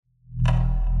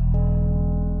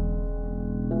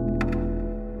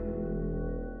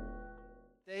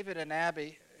David and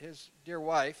Abby, his dear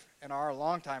wife and our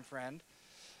longtime friend,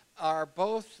 are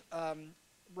both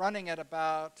running at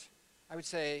about, I would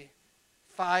say,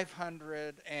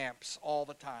 500 amps all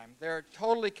the time. They're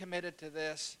totally committed to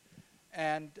this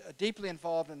and deeply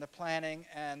involved in the planning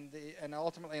and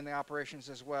ultimately in the operations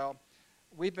as well.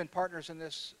 We've been partners in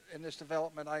this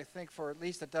development, I think, for at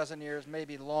least a dozen years,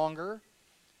 maybe longer,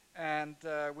 and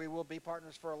we will be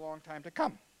partners for a long time to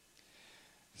come.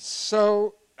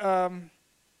 So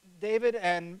David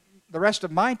and the rest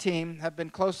of my team have been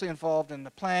closely involved in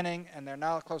the planning, and they're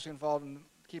now closely involved in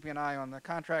keeping an eye on the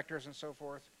contractors and so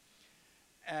forth.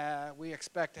 We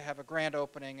expect to have a grand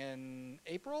opening in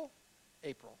April.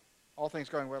 All things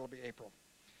going well, it'll be April.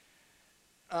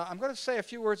 I'm going to say a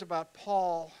few words about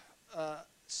Paul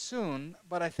soon,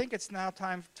 but I think it's now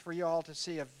time for you all to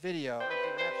see a video.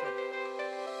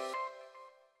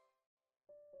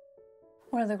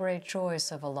 One of the great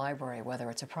joys of a library, whether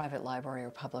it's a private library or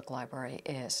public library,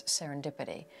 is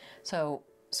serendipity. So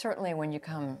certainly when you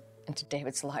come into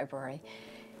David's library,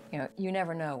 you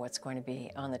never know what's going to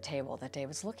be on the table that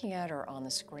David's looking at or on the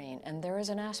screen. And there is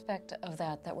an aspect of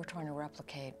that we're trying to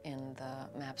replicate in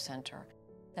the Map Center.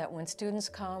 That when students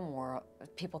come or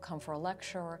people come for a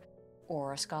lecture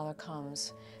or a scholar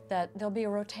comes, that there'll be a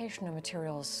rotation of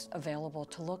materials available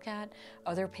to look at.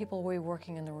 Other people will be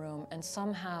working in the room, and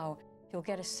somehow you'll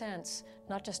get a sense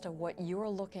not just of what you're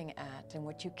looking at and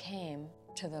what you came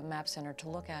to the Map Center to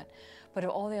look at, but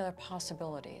of all the other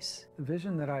possibilities. The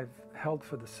vision that I've held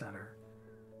for the center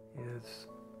is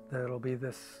that it'll be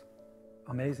this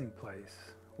amazing place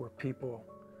where people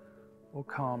will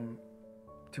come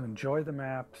to enjoy the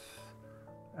maps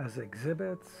as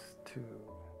exhibits, to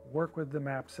work with the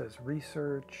maps as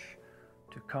research,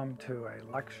 to come to a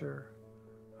lecture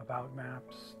about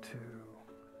maps, to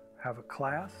have a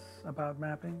class about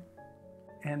mapping,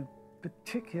 and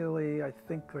particularly, I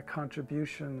think the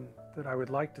contribution that I would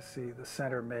like to see the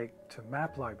center make to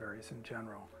map libraries in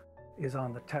general is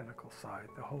on the technical side,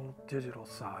 the whole digital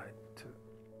side, to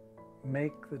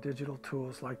make the digital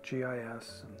tools like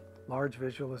GIS and large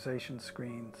visualization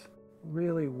screens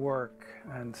really work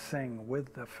and sing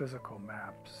with the physical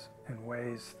maps in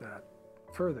ways that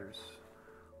furthers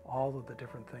all of the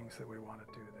different things that we want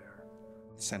to do there.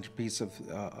 The centerpiece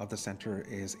of the center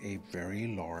is a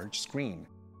very large screen.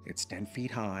 It's 10 feet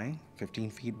high, 15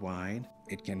 feet wide.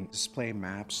 It can display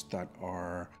maps that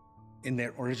are in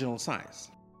their original size.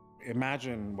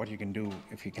 Imagine what you can do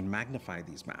if you can magnify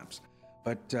these maps.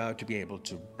 But to be able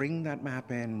to bring that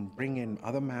map in, bring in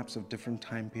other maps of different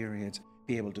time periods,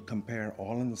 be able to compare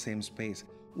all in the same space,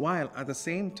 while at the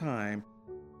same time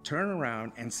turn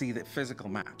around and see the physical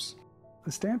maps.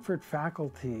 The Stanford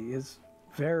faculty is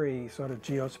very sort of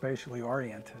geospatially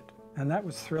oriented. And that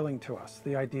was thrilling to us,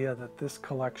 the idea that this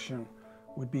collection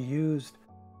would be used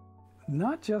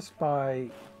not just by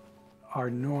our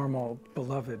normal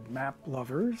beloved map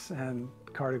lovers and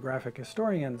cartographic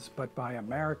historians, but by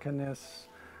Americanists,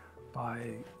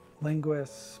 by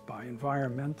linguists, by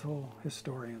environmental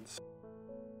historians.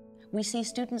 We see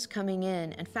students coming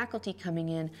in and faculty coming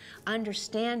in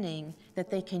understanding that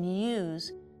they can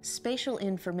use spatial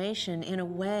information in a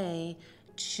way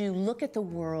to look at the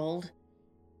world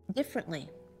differently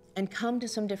and come to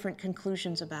some different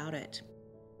conclusions about it.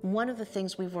 One of the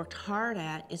things we've worked hard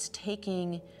at is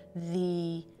taking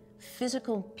the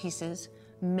physical pieces,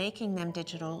 making them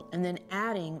digital, and then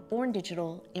adding born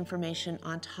digital information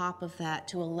on top of that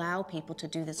to allow people to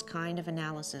do this kind of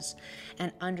analysis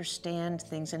and understand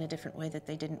things in a different way that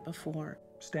they didn't before.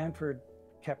 Stanford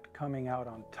kept coming out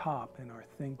on top in our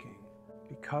thinking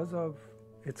because of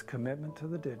its commitment to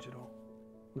the digital,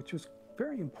 which was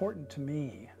very important to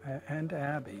me and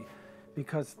Abby,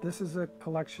 because this is a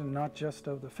collection not just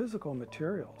of the physical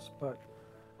materials, but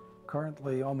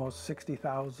currently almost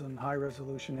 60,000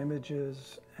 high-resolution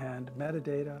images and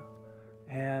metadata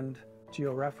and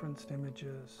georeferenced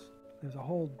images. There's a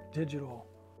whole digital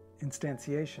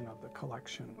instantiation of the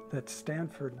collection that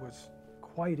Stanford was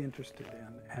quite interested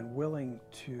in and willing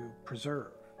to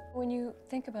preserve. When you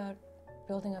think about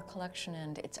building a collection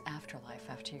and its afterlife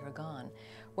after you're gone,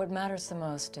 what matters the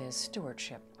most is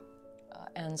stewardship.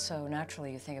 And so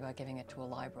naturally you think about giving it to a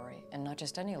library, and not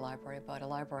just any library, but a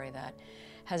library that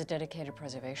has a dedicated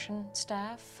preservation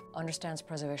staff, understands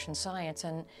preservation science,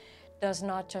 and does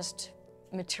not just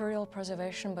material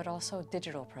preservation, but also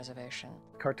digital preservation.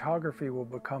 Cartography will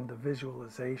become the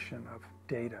visualization of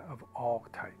data of all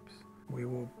types. We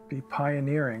will be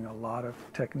pioneering a lot of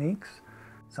techniques.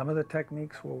 Some of the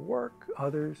techniques will work,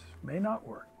 others may not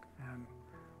work, and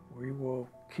we will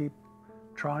keep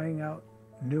trying out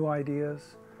new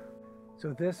ideas.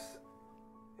 So this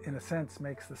in a sense,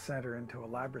 makes the center into a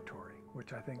laboratory,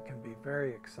 which I think can be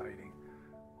very exciting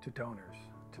to donors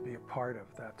to be a part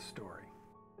of that story.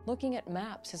 Looking at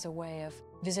maps is a way of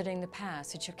visiting the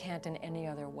past that you can't in any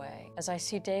other way. As I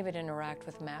see David interact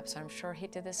with maps, I'm sure he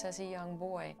did this as a young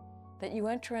boy, that you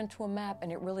enter into a map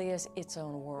and it really is its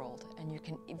own world, and you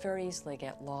can very easily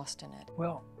get lost in it.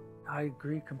 Well, I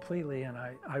agree completely, and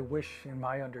I wish in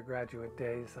my undergraduate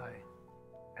days I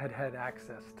had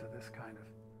access to this kind of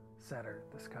center,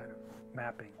 this kind of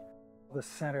mapping. The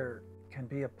center can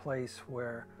be a place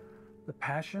where the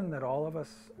passion that all of us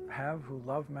have who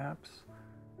love maps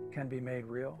can be made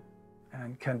real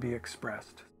and can be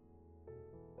expressed.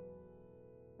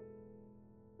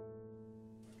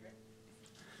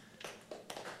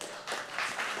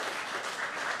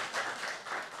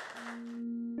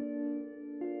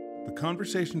 The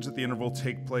Conversations at the Interval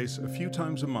take place a few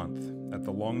times a month at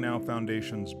the Long Now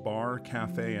Foundation's bar,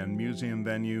 cafe, and museum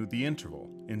venue, The Interval,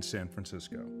 in San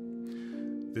Francisco.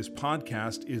 This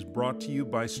podcast is brought to you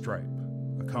by Stripe,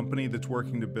 a company that's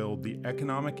working to build the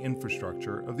economic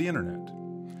infrastructure of the internet.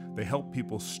 They help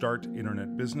people start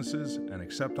internet businesses and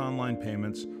accept online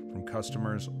payments from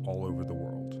customers all over the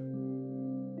world.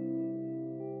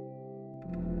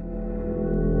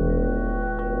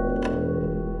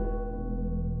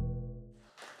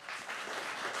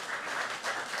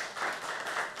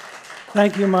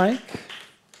 Thank you, Mike.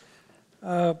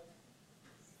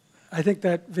 I think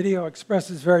that video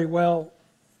expresses very well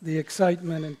the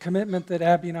excitement and commitment that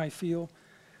Abby and I feel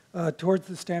towards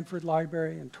the Stanford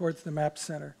Library and towards the Map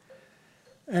Center.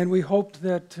 And we hope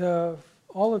that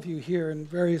all of you here in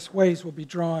various ways will be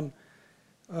drawn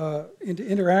into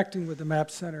interacting with the Map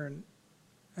Center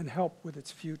and help with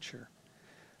its future.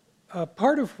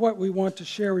 Part of what we want to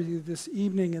share with you this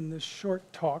evening in this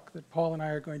short talk that Paul and I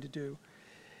are going to do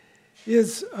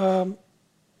is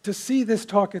to see this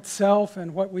talk itself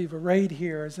and what we've arrayed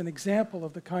here as an example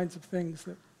of the kinds of things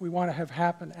that we want to have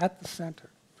happen at the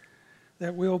center.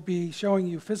 That we'll be showing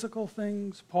you physical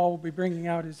things, Paul will be bringing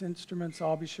out his instruments,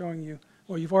 I'll be showing you,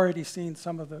 well, you've already seen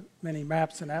some of the many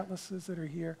maps and atlases that are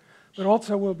here, but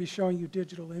also we'll be showing you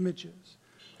digital images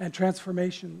and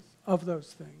transformations of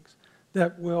those things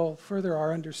that will further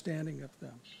our understanding of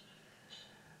them.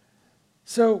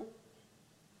 So,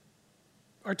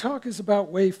 our talk is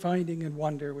about Wayfinding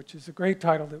Wonder, which is a great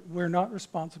title that we're not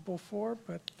responsible for,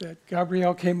 but that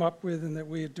Gabrielle came up with and that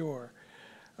we adore.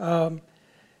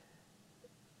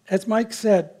 As Mike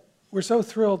said, we're so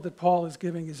thrilled that Paul is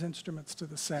giving his instruments to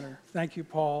the center. Thank you,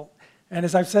 Paul. And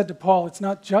as I've said to Paul, it's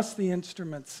not just the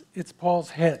instruments, it's Paul's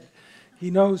head.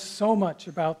 He knows so much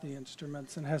about the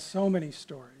instruments and has so many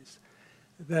stories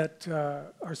that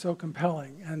are so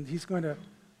compelling, and he's going to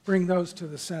bring those to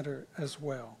the center as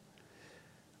well.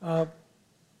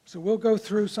 So we'll go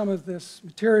through some of this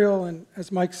material, and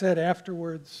as Mike said,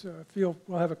 afterwards, we'll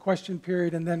have a question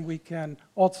period, and then we can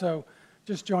also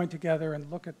just join together and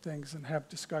look at things and have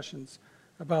discussions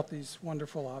about these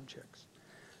wonderful objects.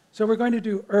 So we're going to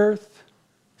do Earth,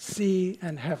 Sea,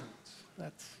 and Heavens.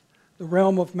 That's the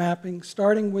realm of mapping.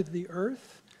 Starting with the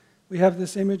Earth, we have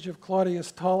this image of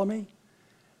Claudius Ptolemy,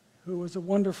 who was a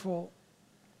wonderful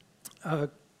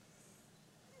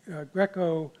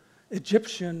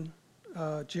Greco-Egyptian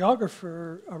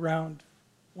geographer around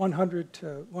 100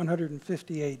 to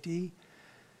 150 AD.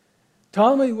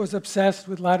 Ptolemy was obsessed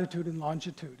with latitude and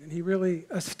longitude, and he really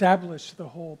established the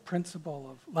whole principle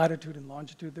of latitude and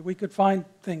longitude, that we could find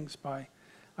things by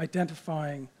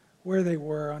identifying where they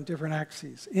were on different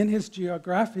axes. In his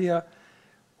Geographia,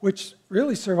 which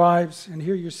really survives, and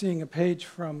here you're seeing a page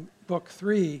from book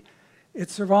 3, it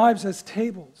survives as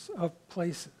tables of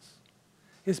places.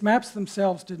 His maps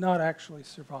themselves did not actually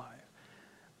survive.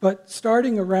 But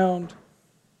starting around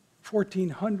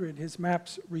 1400, his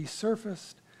maps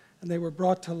resurfaced, and they were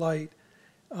brought to light.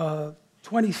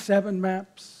 27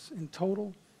 maps in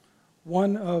total,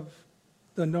 one of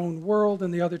the known world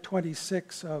and the other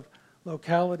 26 of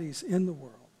localities in the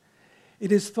world.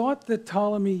 It is thought that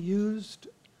Ptolemy used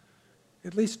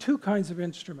at least two kinds of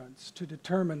instruments to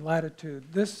determine latitude.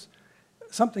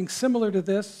 Something similar to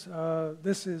this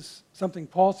is something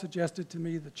Paul suggested to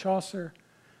me, the Chaucer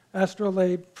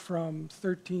astrolabe from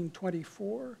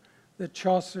 1324 that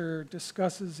Chaucer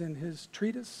discusses in his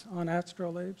treatise on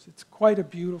astrolabes. It's quite a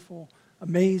beautiful,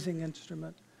 amazing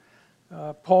instrument.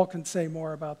 Paul can say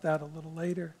more about that a little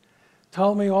later.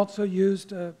 Ptolemy also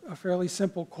used a fairly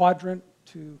simple quadrant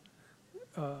to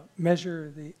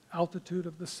measure the altitude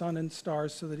of the sun and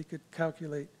stars so that he could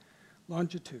calculate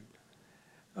longitude.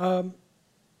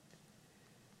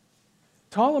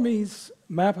 Ptolemy's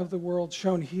map of the world,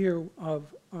 shown here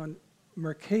on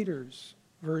Mercator's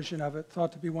version of it,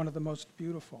 thought to be one of the most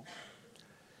beautiful.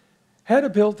 Had a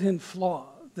built-in flaw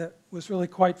that was really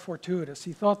quite fortuitous.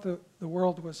 He thought the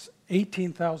world was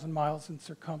 18,000 miles in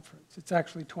circumference. It's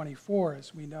actually 24,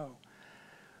 as we know.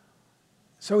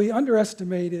 So he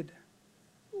underestimated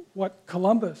what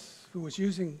Columbus, who was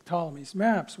using Ptolemy's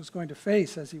maps, was going to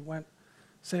face as he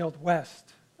sailed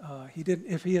west.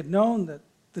 If he had known that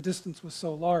the distance was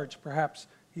so large, perhaps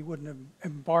he wouldn't have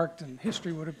embarked and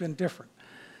history would have been different.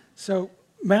 So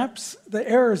maps, the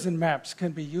errors in maps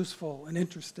can be useful and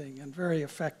interesting and very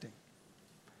affecting.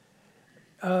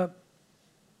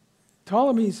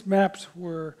 Ptolemy's maps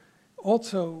were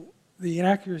also the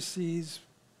inaccuracies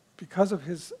because of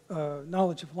his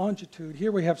knowledge of longitude.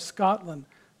 Here we have Scotland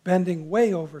bending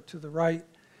way over to the right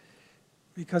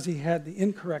because he had the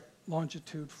incorrect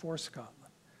longitude for Scotland.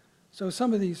 So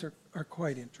some of these are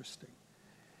quite interesting.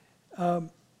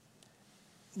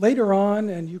 Later on,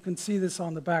 and you can see this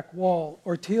on the back wall,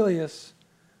 Ortelius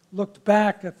looked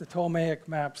back at the Ptolemaic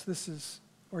maps. This is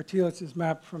Ortelius's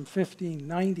map from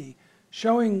 1590,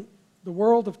 showing the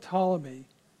world of Ptolemy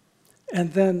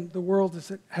and then the world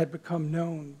as it had become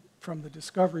known from the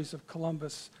discoveries of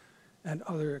Columbus and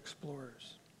other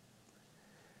explorers.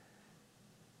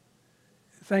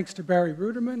 Thanks to Barry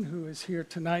Ruderman, who is here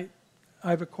tonight,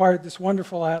 I've acquired this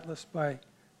wonderful atlas by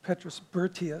Petrus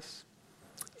Bertius.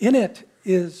 In it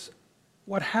is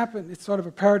what happened, it's sort of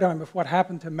a paradigm of what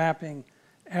happened to mapping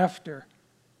after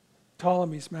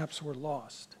Ptolemy's maps were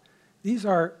lost. These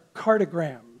are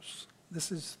cartograms.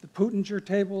 This is the Putinger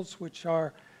tables, which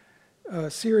are a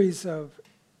series of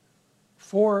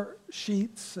 4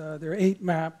 sheets. There are 8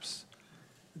 maps.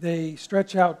 They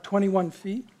stretch out 21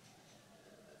 feet.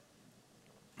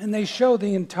 And they show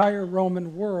the entire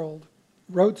Roman world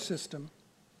road system.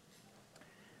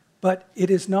 But it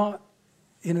is not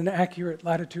in an accurate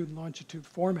latitude and longitude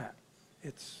format.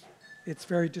 It's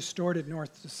very distorted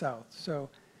north to south. So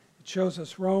it shows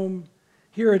us Rome.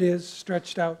 Here it is,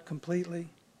 stretched out completely.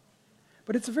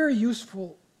 But it's a very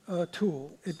useful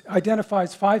tool. It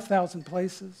identifies 5,000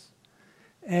 places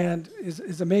and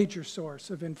is a major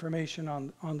source of information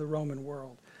on the Roman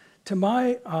world. To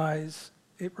my eyes,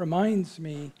 it reminds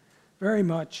me very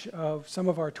much of some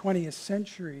of our 20th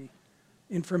century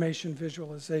information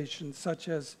visualizations, such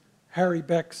as Harry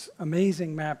Beck's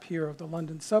amazing map here of the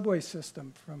London subway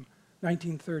system from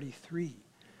 1933,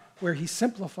 where he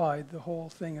simplified the whole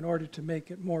thing in order to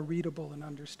make it more readable and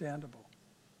understandable.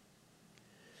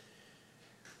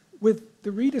 With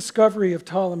the rediscovery of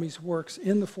Ptolemy's works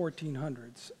in the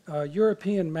 1400s,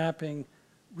 European mapping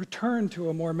returned to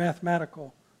a more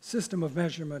mathematical system of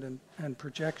measurement and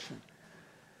projection.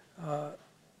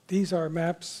 These are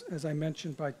maps, as I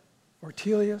mentioned, by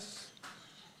Ortelius.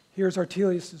 Here's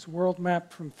Ortelius's world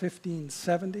map from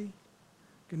 1570. You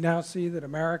can now see that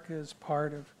America is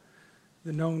part of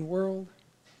the known world.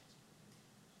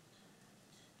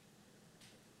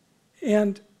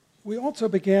 And we also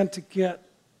began to get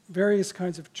various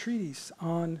kinds of treatises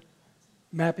on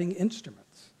mapping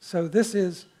instruments. So this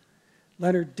is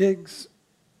Leonard Digges'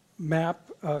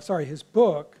 his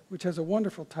book, which has a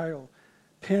wonderful title,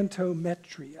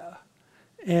 Pantometria.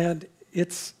 And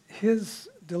it's his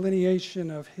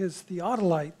delineation of his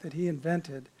theodolite that he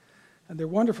invented. And they're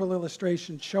wonderful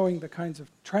illustrations showing the kinds of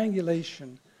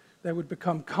triangulation that would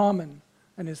become common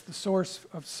and is the source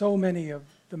of so many of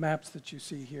the maps that you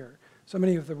see here, so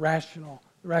many of the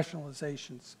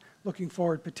rationalizations, looking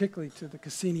forward particularly to the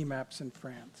Cassini maps in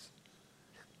France.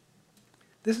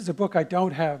 This is a book I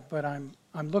don't have, but I'm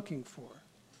looking for.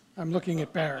 I'm looking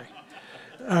at Barry.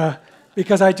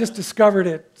 Because I just discovered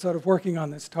it sort of working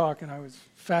on this talk, and I was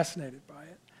fascinated by it.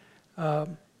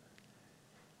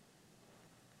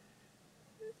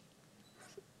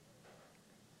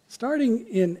 Starting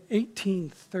in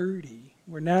 1830,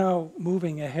 we're now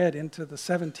moving ahead into the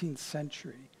 17th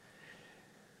century.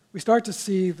 We start to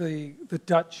see the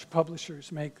Dutch publishers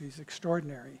make these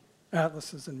extraordinary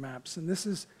atlases and maps. And this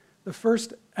is the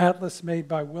first atlas made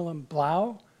by Willem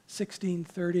Blauw,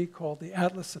 1630, called the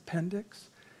Atlas Appendix.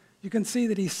 You can see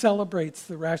that he celebrates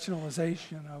the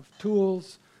rationalization of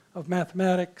tools, of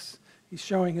mathematics. He's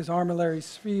showing his armillary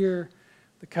sphere,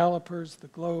 the calipers, the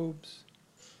globes.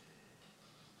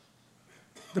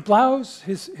 The Blauws,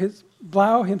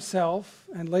 Blauw himself,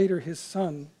 and later his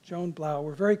son, Joan Blauw,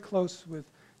 were very close with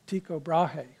Tycho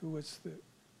Brahe, who was the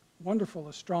wonderful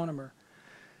astronomer,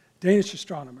 Danish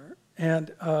astronomer.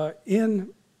 And in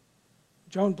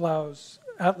Joan Blauw's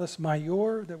Atlas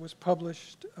Major that was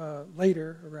published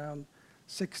later, around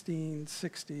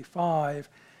 1665,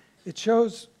 it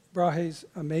shows Brahe's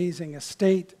amazing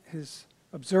estate, his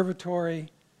observatory,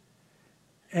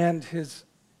 and his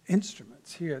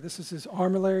instruments here. This is his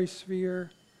armillary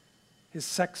sphere, his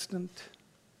sextant,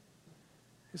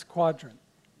 his quadrant.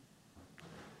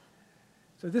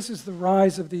 So this is the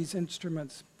rise of these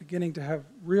instruments beginning to have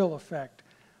real effect.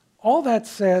 All that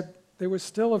said, there was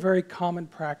still a very common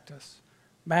practice.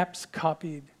 Maps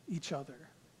copied each other,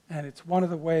 and it's one of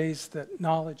the ways that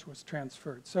knowledge was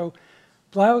transferred. So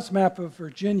Blau's map of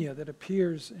Virginia that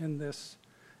appears in this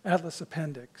Atlas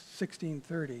Appendix,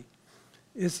 1630,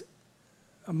 is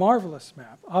a marvelous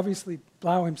map. Obviously,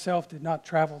 Blau himself did not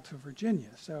travel to Virginia,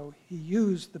 so he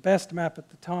used the best map at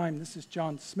the time. This is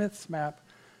John Smith's map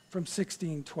from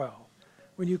 1612.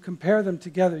 When you compare them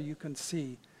together, you can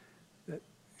see that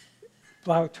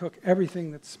Blau took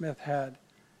everything that Smith had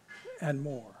and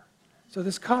more. So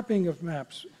this copying of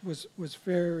maps was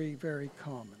very, very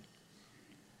common.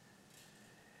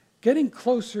 Getting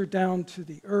closer down to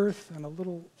the Earth, and a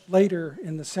little later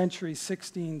in the century,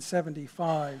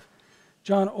 1675,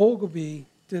 John Ogilvie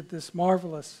did this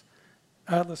marvelous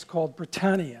atlas called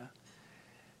Britannia.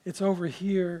 It's over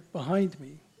here behind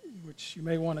me, which you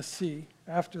may want to see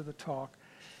after the talk.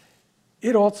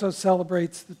 It also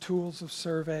celebrates the tools of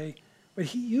survey, but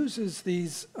he uses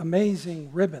these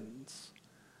amazing ribbons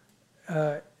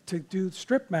to do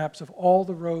strip maps of all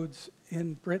the roads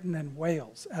in Britain and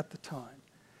Wales at the time.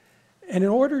 And in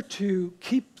order to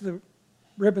keep the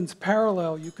ribbons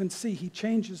parallel, you can see he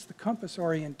changes the compass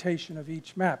orientation of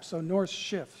each map, so north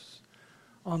shifts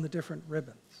on the different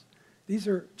ribbons. These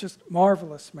are just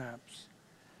marvelous maps.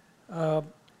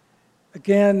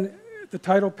 Again, the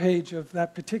title page of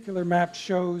that particular map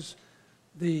shows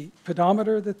the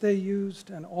pedometer that they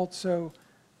used, and also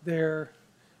their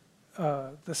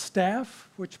the staff,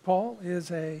 which, Paul,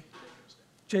 is a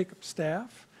Jacob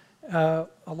staff,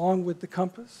 along with the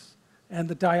compass and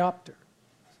the diopter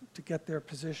to get their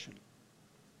position.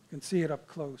 You can see it up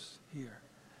close here.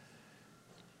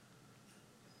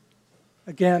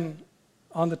 Again,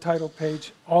 on the title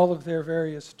page, all of their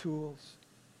various tools,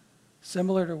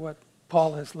 similar to what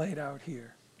Paul has laid out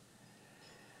here.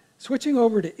 Switching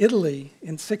over to Italy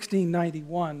in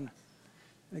 1691,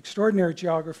 an extraordinary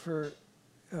geographer,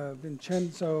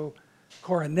 Vincenzo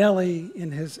Coronelli,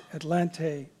 in his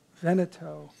Atlante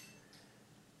Veneto,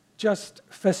 just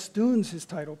festoons his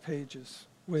title pages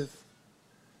with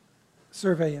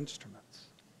survey instruments.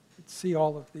 You can see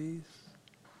all of these.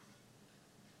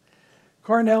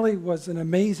 Coronelli was an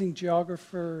amazing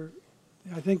geographer.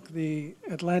 I think the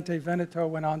Atlante Veneto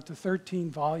went on to 13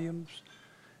 volumes.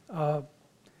 And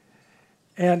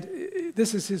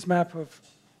this is his map of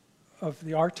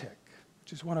the Arctic,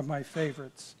 which is one of my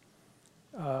favorites.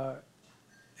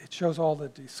 It shows all the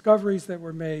discoveries that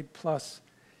were made, plus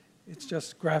it's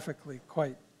just graphically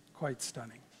quite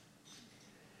stunning.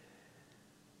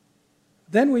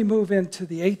 Then we move into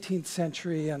the 18th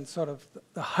century and sort of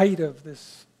the height of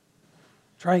this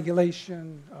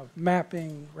triangulation, of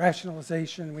mapping,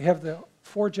 rationalization. We have the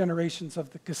 4 generations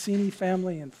of the Cassini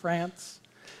family in France.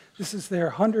 This is their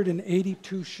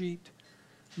 182-sheet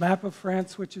map of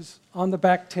France, which is on the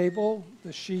back table,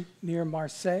 the sheet near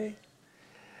Marseille.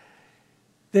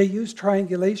 They use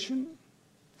triangulation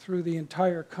through the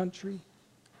entire country.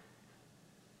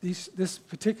 This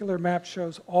particular map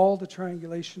shows all the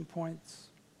triangulation points.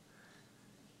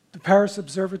 The Paris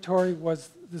Observatory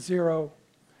was the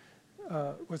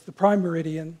prime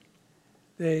meridian.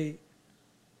 They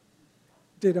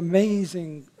did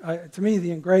amazing, to me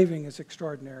the engraving is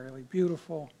extraordinarily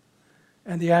beautiful,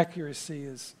 and the accuracy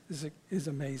is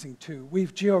amazing too.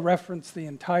 We've georeferenced the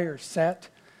entire set,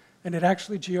 and it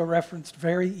actually georeferenced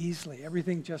very easily.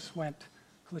 Everything just went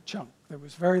ka-chunk. There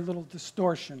was very little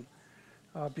distortion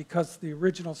because the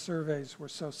original surveys were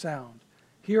so sound.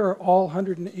 Here are all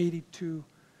 182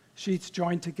 sheets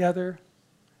joined together.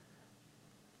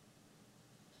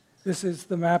 This is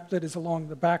the map that is along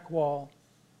the back wall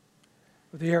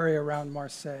of the area around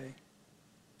Marseille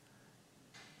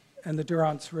and the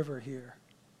Durance River here.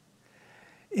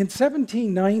 In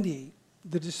 1790,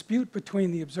 the dispute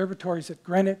between the observatories at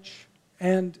Greenwich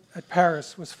and at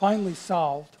Paris was finally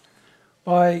solved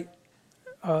by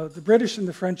the British and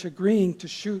the French agreeing to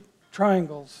shoot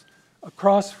triangles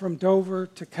across from Dover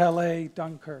to Calais,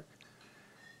 Dunkirk.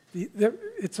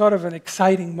 It's sort of an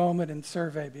exciting moment in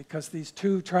survey because these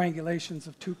 2 triangulations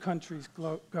of 2 countries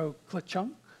go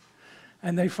ka-chunk,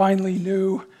 and they finally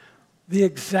knew the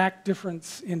exact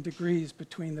difference in degrees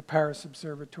between the Paris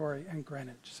Observatory and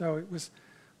Greenwich. So it was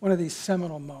one of these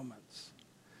seminal moments.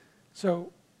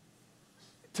 So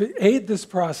to aid this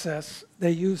process,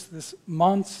 they used this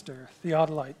monster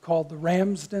theodolite called the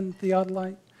Ramsden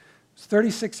theodolite. It's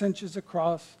 36 inches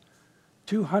across,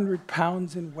 200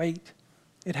 pounds in weight.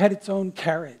 It had its own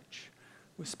carriage.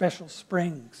 with special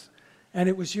springs. And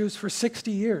it was used for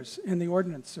 60 years in the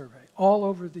Ordnance Survey, all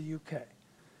over the UK.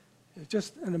 It's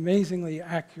just an amazingly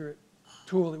accurate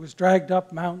tool. It was dragged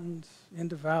up mountains,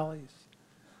 into valleys.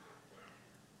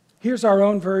 Here's our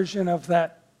own version of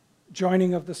that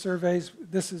joining of the surveys.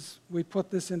 We put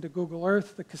this into Google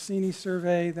Earth, the Cassini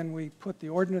survey, then we put the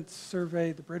Ordnance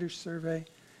Survey, the British survey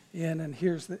in, and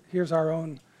here's our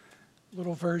own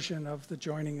little version of the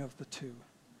joining of the two.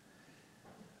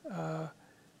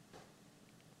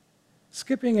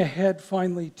 Skipping ahead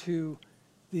finally to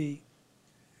the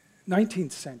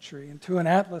 19th century and to an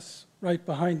atlas right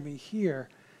behind me here.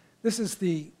 This is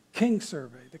the King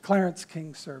survey, the Clarence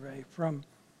King survey from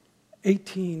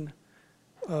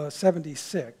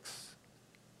 1876.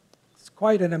 It's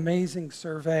quite an amazing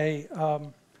survey.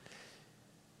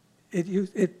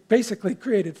 It basically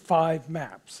created 5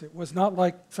 maps. It was not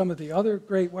like some of the other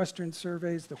great Western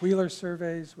surveys, the Wheeler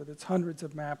surveys with its hundreds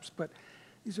of maps, but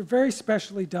these are very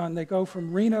specially done. They go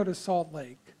from Reno to Salt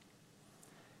Lake.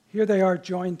 Here they are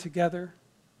joined together,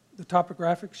 the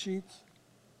topographic sheets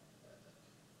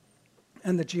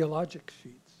and the geologic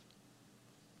sheets.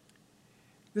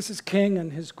 This is King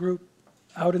and his group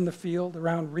out in the field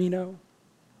around Reno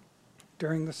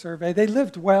during the survey. They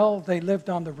lived well. They lived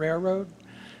on the railroad.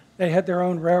 They had their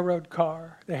own railroad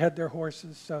car. They had their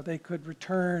horses, so they could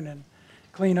return and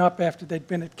clean up after they'd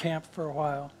been at camp for a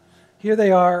while. Here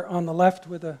they are on the left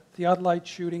with a theodolite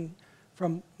shooting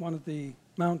from one of the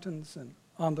mountains, and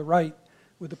on the right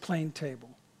with a plane table.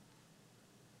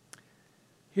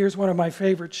 Here's one of my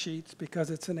favorite sheets because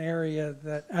it's an area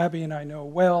that Abby and I know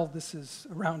well. This is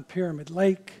around Pyramid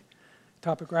Lake,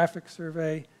 topographic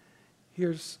survey.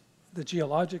 Here's the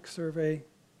geologic survey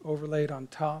overlaid on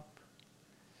top.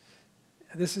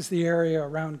 This is the area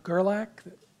around Gerlach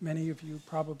that many of you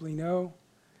probably know,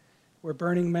 where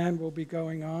Burning Man will be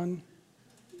going on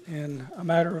in a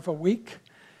matter of a week,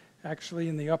 actually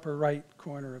in the upper right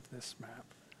corner of this map.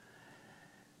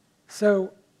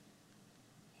 So,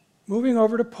 moving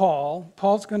over to Paul,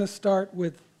 Paul's going to start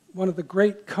with one of the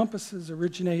great compasses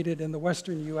originated in the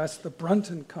western U.S., the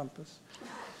Brunton compass.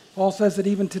 Paul says that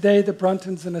even today, the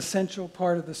Brunton's an essential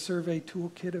part of the survey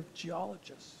toolkit of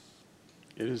geologists.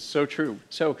 It is so true.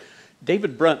 So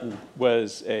David Brunton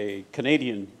was a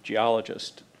Canadian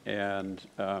geologist, and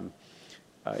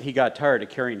he got tired of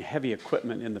carrying heavy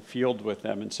equipment in the field with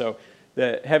them. And so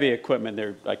the heavy equipment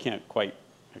there, I can't quite,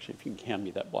 actually, if you can hand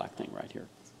me that black thing right here.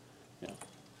 Yeah.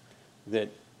 That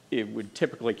it would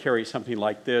typically carry something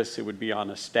like this. It would be on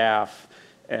a staff,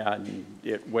 and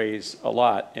it weighs a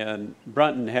lot. And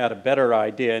Brunton had a better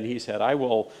idea, and he said, I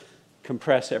will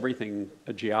compress everything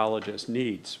a geologist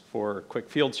needs for a quick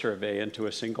field survey into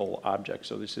a single object.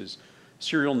 So this is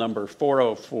serial number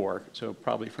 404, so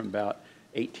probably from about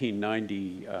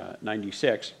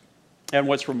 1896. And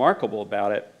what's remarkable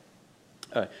about it,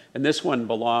 and this one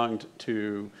belonged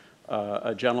to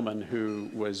a gentleman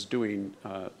who was doing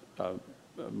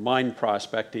mine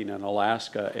prospecting in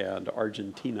Alaska and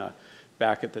Argentina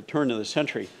back at the turn of the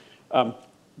century.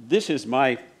 This is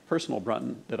my personal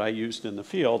Brunton that I used in the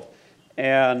field.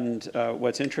 And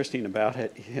what's interesting about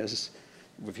it is,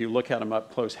 if you look at them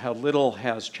up close, how little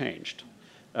has changed.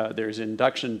 There's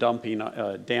induction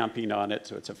damping on it,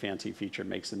 so it's a fancy feature,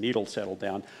 makes the needle settle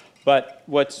down. But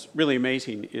what's really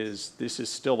amazing is this is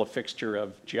still a fixture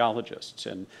of geologists.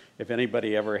 And if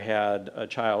anybody ever had a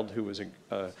child who was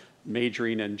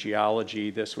majoring in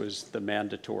geology, this was the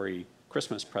mandatory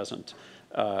Christmas present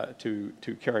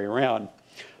to carry around.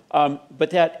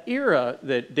 But that era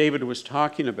that David was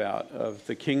talking about, of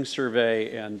the King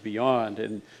survey and beyond,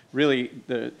 and really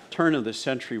the turn of the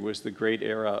century was the great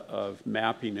era of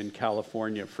mapping in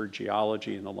California for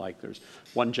geology and the like. There's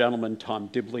one gentleman, Tom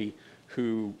Dibley,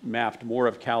 who mapped more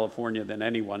of California than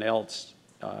anyone else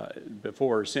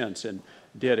before or since, and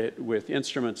did it with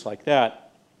instruments like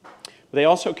that. They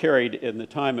also carried, in the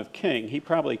time of King, he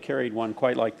probably carried one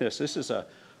quite like this. This is a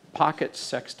pocket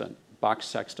sextant, box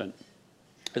sextant.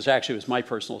 This actually was my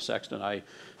personal sextant.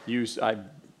 This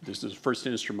is the first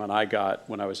instrument I got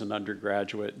when I was an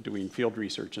undergraduate doing field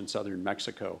research in southern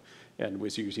Mexico, and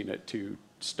was using it to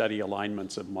study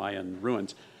alignments of Mayan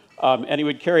ruins. And he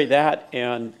would carry that,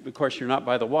 and of course you're not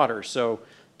by the water, so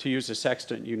to use a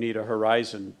sextant you need a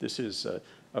horizon. This is a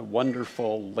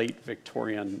wonderful late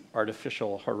Victorian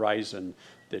artificial horizon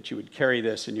that you would carry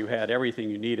this, and you had everything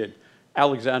you needed.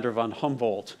 Alexander von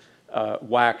Humboldt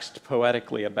waxed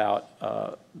poetically about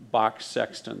box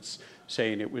sextants,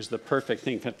 saying it was the perfect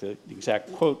thing. In fact, the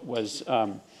exact quote was,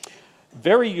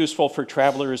 very useful for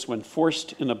travelers when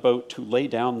forced in a boat to lay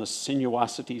down the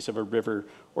sinuosities of a river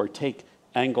or take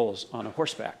angles on a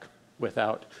horseback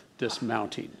without this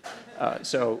mounting.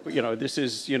 So, this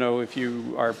is, if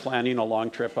you are planning a long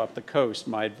trip up the coast,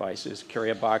 my advice is carry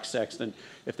a box sextant.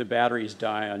 If the batteries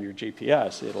die on your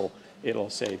GPS, it'll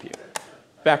save you.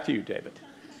 Back to you, David.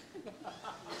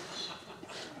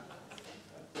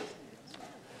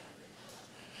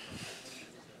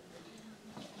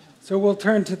 So we'll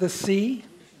turn to the sea,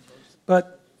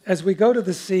 but as we go to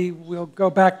the sea, we'll go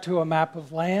back to a map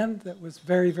of land that was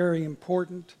very, very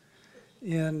important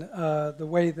in the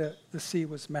way that the sea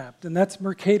was mapped. And that's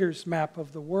Mercator's map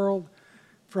of the world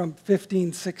from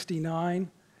 1569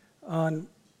 on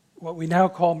what we now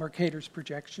call Mercator's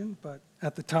projection, but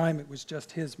at the time it was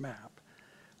just his map.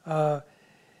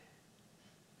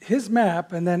 His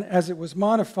map, and then as it was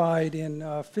modified in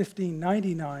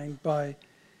 1599 by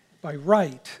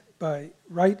Wright,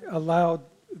 Wright allowed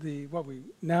what we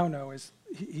now know is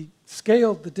he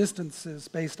scaled the distances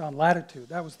based on latitude.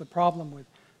 That was the problem with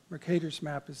Mercator's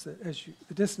map, is that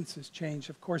the distances change,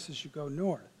 of course, as you go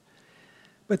north.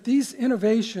 But these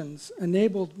innovations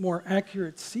enabled more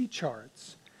accurate sea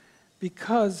charts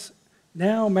because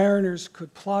now mariners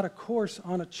could plot a course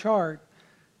on a chart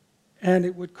and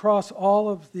it would cross all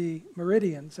of the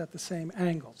meridians at the same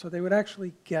angle. So they would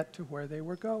actually get to where they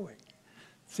were going.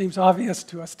 Seems obvious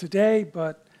to us today,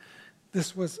 but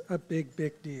this was a big,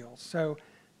 big deal. So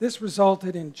this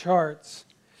resulted in charts,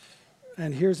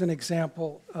 and here's an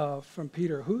example from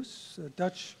Peter Hoos, a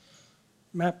Dutch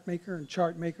map maker and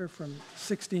chart maker from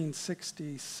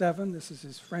 1667. This is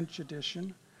his French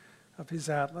edition of his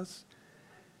atlas.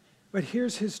 But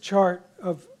here's his chart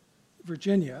of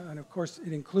Virginia, and of course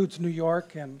it includes New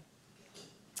York and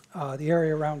the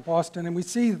area around Boston. And we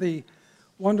see the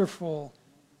wonderful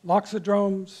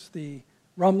loxodromes, the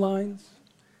rum lines.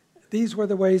 These were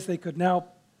the ways they could now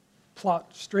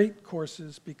plot straight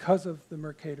courses because of the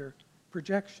Mercator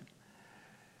projection.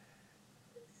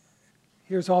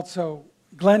 Here's also,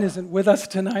 Glenn isn't with us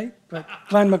tonight, but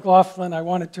Glenn McLaughlin, I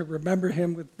wanted to remember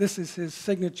him with, this is his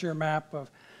signature map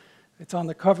of, it's on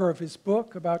the cover of his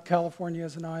book about California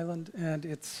as an island, and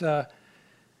it's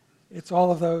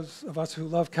all of those of us who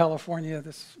love California.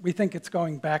 We think it's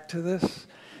going back to this.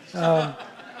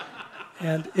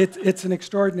 And it's an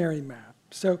extraordinary map.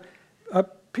 So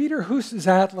Peter Hoos's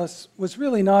atlas was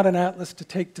really not an atlas to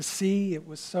take to sea. It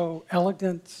was so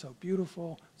elegant, so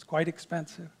beautiful. It's quite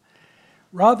expensive.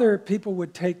 Rather, people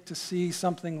would take to sea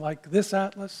something like this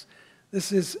atlas.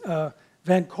 This is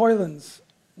Van Cortlandt's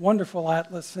wonderful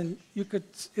atlas, and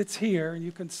it's here, and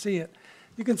you can see it.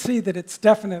 You can see that it's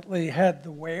definitely had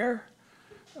the wear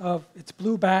of, it's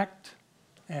blue-backed,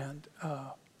 and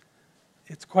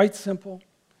it's quite simple.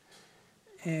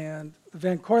 And the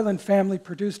Van Cortlandt family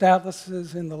produced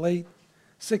atlases in the late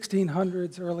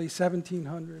 1600s, early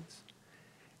 1700s.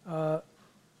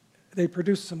 They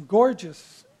produced some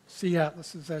gorgeous sea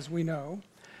atlases, as we know,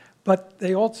 but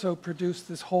they also produced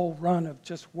this whole run of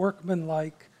just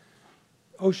workmanlike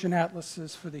ocean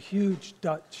atlases for the huge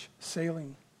Dutch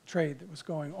sailing trade that was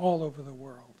going all over the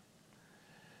world.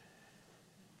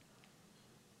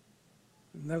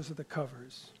 And those are the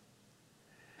covers.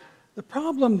 The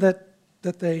problem that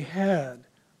they had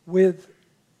with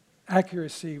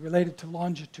accuracy related to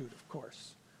longitude, of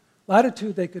course.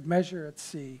 Latitude they could measure at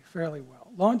sea fairly well.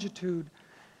 Longitude,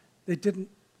 they didn't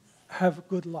have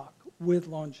good luck with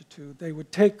longitude. They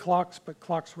would take clocks, but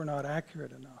clocks were not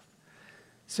accurate enough.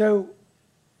 So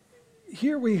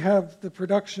here we have the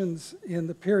productions in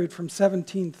the period from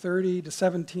 1730 to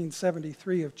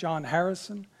 1773 of John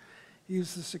Harrison. He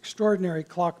was this extraordinary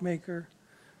clockmaker.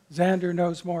 Xander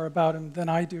knows more about him than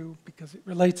I do because it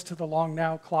relates to the long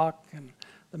now clock and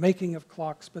the making of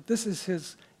clocks. But this is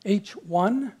his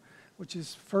H1, which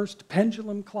is first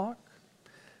pendulum clock.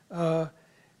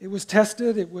 It was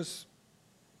tested. It was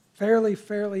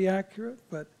fairly accurate,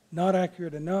 but not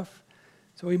accurate enough.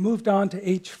 So he moved on to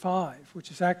H5,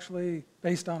 which is actually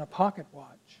based on a pocket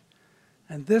watch.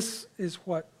 And this is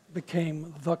what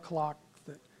became the clock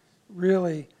that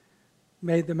really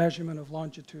made the measurement of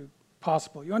longitude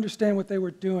possible. You understand what they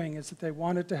were doing is that they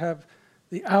wanted to have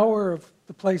the hour of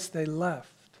the place they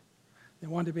left. They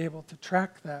wanted to be able to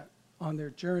track that on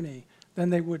their journey. Then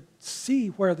they would see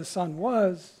where the sun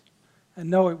was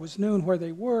and know it was noon where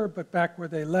they were, but back where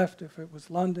they left, if it was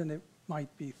London, it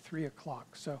might be 3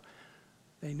 o'clock. So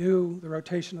they knew the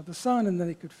rotation of the sun, and then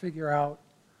they could figure out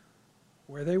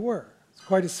where they were. It's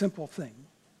quite a simple thing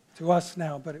to us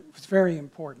now, but it was very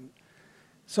important.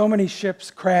 So many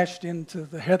ships crashed into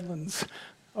the headlands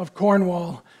of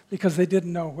Cornwall because they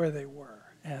didn't know where they were.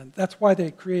 And that's why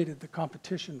they created the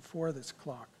competition for this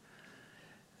clock,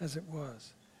 as it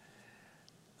was.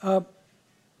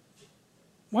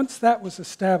 Once that was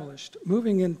established,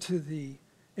 moving into the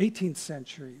 18th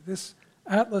century. This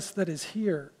atlas that is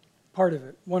here, part of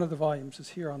it, one of the volumes is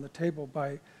here on the table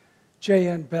by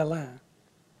J.N. Bellin.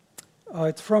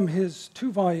 It's from his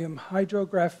 2-volume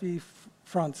Hydrographie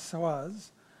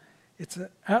Françoise. It's an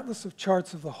atlas of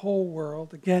charts of the whole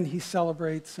world. Again, he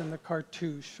celebrates in the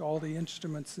cartouche all the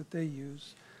instruments that they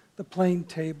use, the plane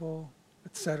table,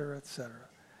 et cetera, et cetera.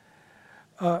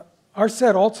 Our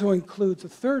set also includes a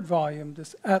 3rd volume,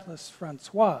 this Atlas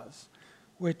Françoise,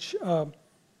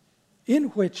 in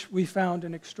which we found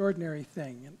an extraordinary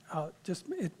thing. And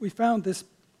we found this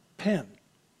pen.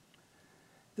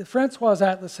 The Françoise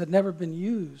Atlas had never been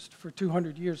used for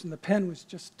 200 years, and the pen was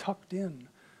just tucked in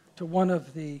to one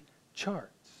of the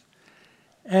charts.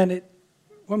 And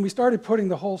when we started putting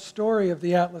the whole story of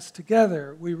the atlas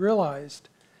together, we realized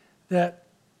that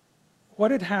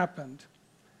what had happened,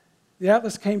 the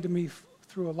atlas came to me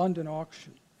through a London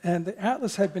auction, and the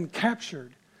atlas had been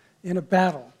captured in a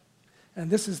battle.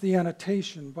 And this is the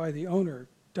annotation by the owner,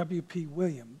 W.P.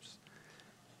 Williams.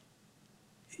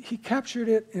 He captured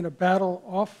it in a battle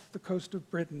off the coast of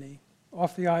Brittany,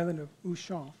 off the island of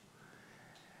Ushant,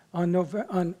 on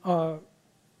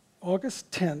August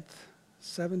 10th,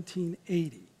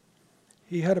 1780.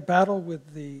 He had a battle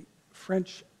with the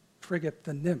French frigate,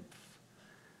 the Nymph.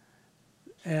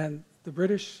 And the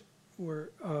British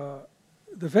were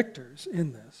the victors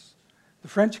in this. The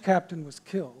French captain was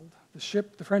killed.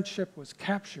 The French ship was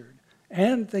captured,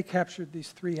 and they captured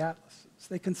these 3 atlases.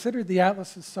 They considered the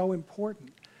atlases so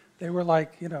important. They were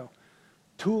like,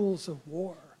 tools of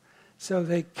war. So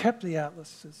they kept the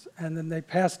atlases, and then they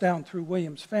passed down through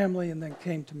Williams' family and then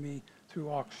came to me through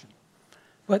auction.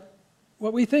 But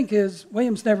what we think is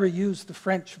Williams never used the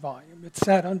French volume. It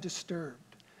sat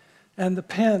undisturbed. And the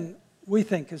pen, we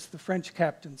think, is the French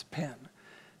captain's pen.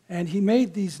 And he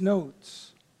made these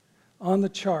notes on the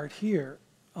chart here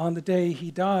on the day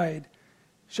he died,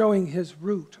 showing his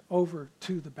route over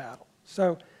to the battle.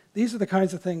 So these are the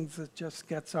kinds of things that just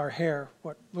gets our hair,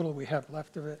 what little we have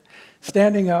left of it,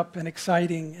 standing up and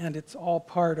exciting, and it's all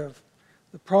part of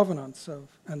the provenance of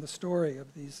and the story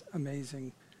of these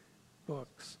amazing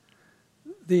books.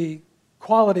 The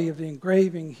quality of the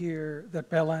engraving here that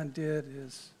Bellin did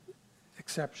is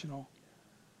exceptional.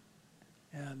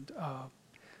 And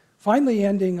finally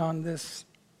ending on this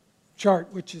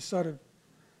chart, which is sort of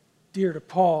dear to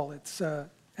Paul,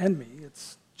 and me,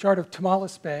 it's a chart of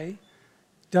Tomales Bay,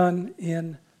 done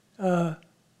in,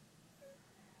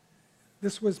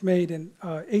 this was made in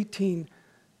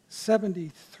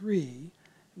 1873,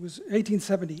 it was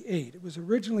 1878. It was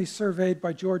originally surveyed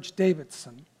by George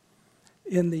Davidson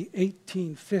in the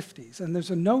 1850s. And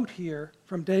there's a note here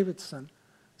from Davidson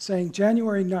saying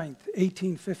January 9th,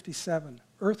 1857,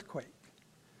 earthquake.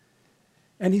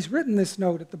 And he's written this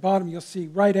note at the bottom, you'll see,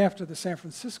 right after the San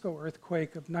Francisco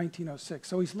earthquake of 1906.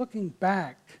 So he's looking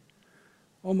back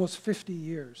almost 50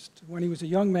 years to when he was a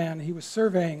young man. He was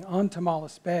surveying on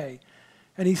Tomales Bay.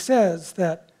 And he says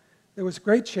that there was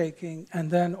great shaking, and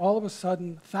then all of a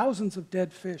sudden, thousands of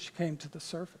dead fish came to the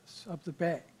surface of the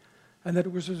bay. And that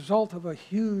it was a result of a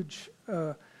huge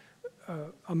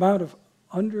amount of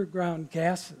underground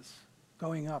gases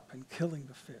going up and killing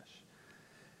the fish.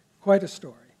 Quite a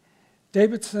story.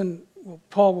 Davidson, well,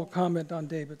 Paul will comment on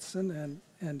Davidson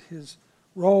and his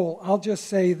role. I'll just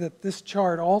say that this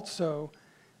chart also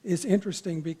is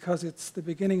interesting because it's the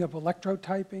beginning of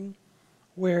electrotyping,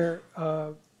 where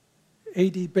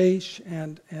A.D. Bache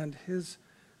and his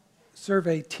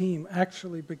survey team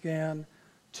actually began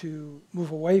to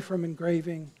move away from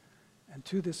engraving and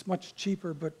to this much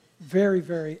cheaper but very,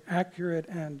 very accurate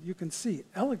and, you can see,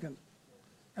 elegant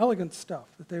stuff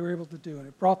that they were able to do. And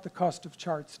it brought the cost of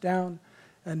charts down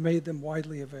and made them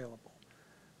widely available.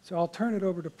 So I'll turn it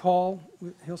over to Paul.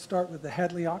 He'll start with the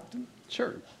Hadley-Octon.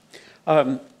 Sure.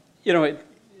 You know,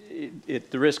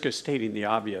 at the risk of stating the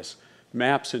obvious,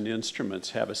 maps and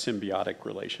instruments have a symbiotic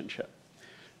relationship.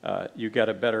 You get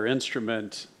a better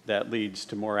instrument, that leads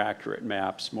to more accurate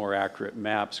maps. More accurate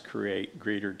maps create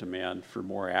greater demand for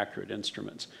more accurate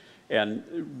instruments. And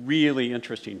really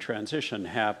interesting transition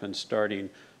happened starting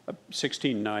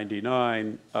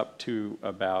 1699 up to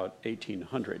about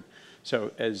 1800.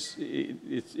 So as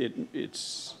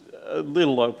it's a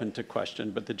little open to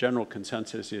question, but the general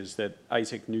consensus is that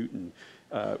Isaac Newton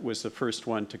was the first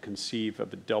one to conceive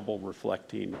of a double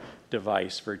reflecting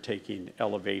device for taking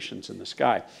elevations in the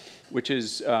sky, which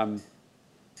is,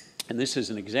 and this is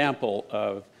an example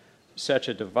of such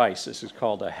a device. This is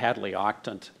called a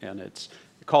Hadley-Octant, and it's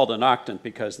called an octant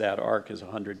because that arc is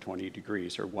 120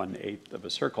 degrees, or 1/8 of a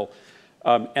circle.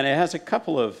 And it has a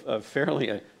couple of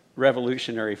fairly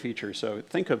revolutionary features. So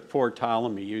think of poor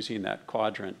Ptolemy using that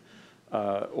quadrant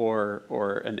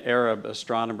or an Arab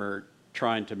astronomer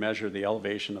trying to measure the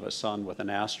elevation of a sun with an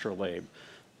astrolabe,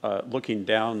 looking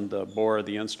down the bore of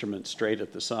the instrument straight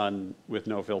at the sun with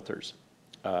no filters.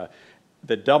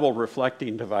 The double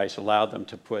reflecting device allowed them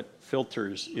to put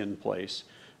filters in place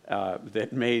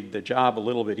that made the job a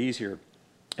little bit easier.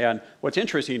 And what's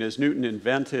interesting is Newton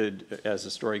invented, as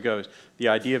the story goes, the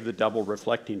idea of the double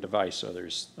reflecting device. So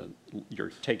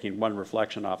you're taking one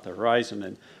reflection off the horizon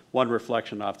and one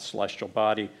reflection off the celestial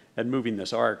body and moving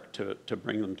this arc to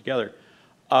bring them together.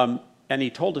 And he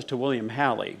told it to William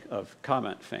Halley of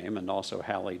comet fame, and also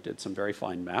Halley did some very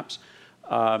fine maps.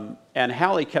 And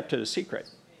Halley kept it a secret,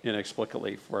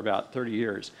 inexplicably, for about 30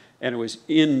 years. And it was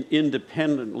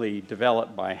independently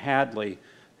developed by Hadley,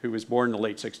 who was born in the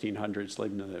late 1600s,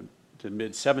 lived in the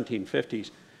mid-1750s.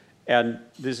 And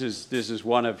this is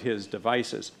one of his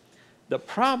devices. The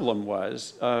problem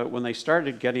was, when they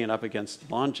started getting up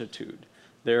against longitude,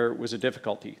 there was a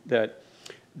difficulty that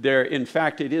in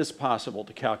fact, it is possible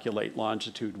to calculate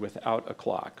longitude without a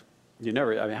clock. I mean,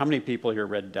 how many people here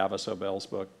read Davos Obel's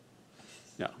book?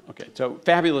 No, okay. So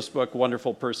fabulous book,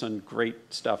 wonderful person,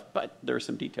 great stuff, but there are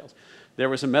some details. There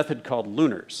was a method called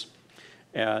lunars,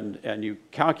 and you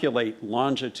calculate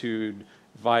longitude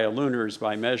via lunars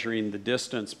by measuring the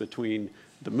distance between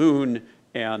the moon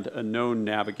and a known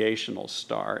navigational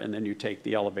star, and then you take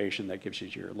the elevation that gives you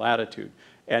your latitude,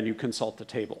 and you consult the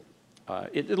table.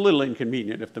 It's a little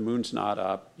inconvenient. If the moon's not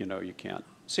up, you can't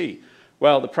see.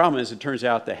 Well, the problem is it turns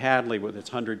out the Hadley with its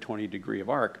 120 degree of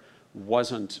arc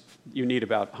you need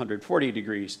about 140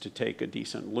 degrees to take a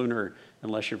decent lunar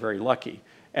unless you're very lucky.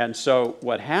 And so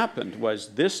what happened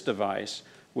was this device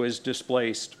was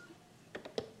displaced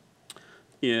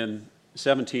in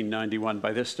 1791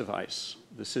 by this device.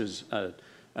 This is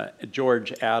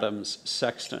George Adams'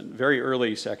 sextant, very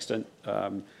early sextant.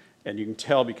 And you can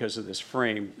tell because of this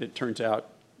frame, it turns out,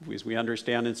 as we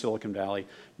understand in Silicon Valley,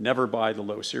 never buy the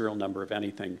low serial number of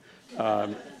anything.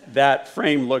 That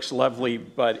frame looks lovely,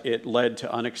 but it led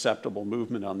to unacceptable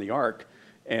movement on the arc.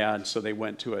 And so they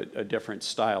went to a different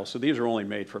style. So these are only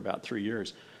made for about 3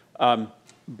 years.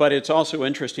 But it's also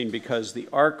interesting because the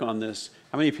arc on this,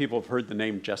 how many people have heard the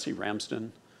name Jesse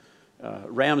Ramsden?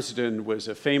 Ramsden was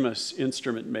a famous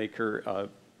instrument maker.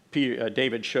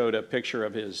 David showed a picture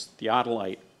of his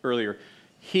theodolite earlier.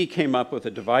 He came up with a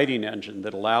dividing engine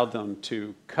that allowed them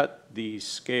to cut these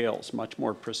scales much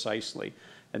more precisely.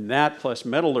 And that plus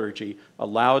metallurgy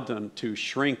allowed them to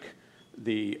shrink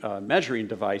the measuring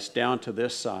device down to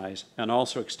this size and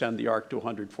also extend the arc to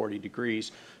 140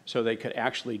 degrees so they could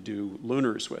actually do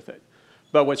lunars with it.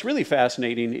 But what's really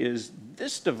fascinating is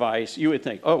this device, you would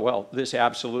think, oh, well, this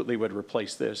absolutely would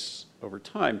replace this over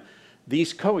time.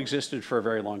 These coexisted for a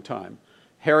very long time.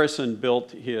 Harrison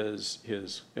built his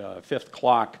fifth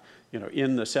clock,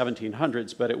 in the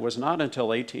 1700s, but it was not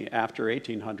until after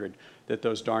 1800 that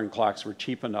those darn clocks were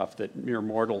cheap enough that mere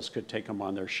mortals could take them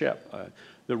on their ship.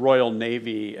 The Royal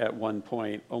Navy at one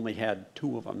point only had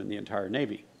 2 of them in the entire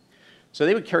Navy. So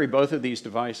they would carry both of these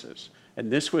devices. And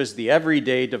this was the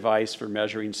everyday device for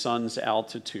measuring sun's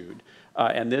altitude.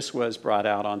 And this was brought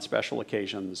out on special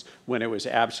occasions when it was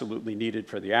absolutely needed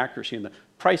for the accuracy and the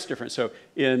price difference. So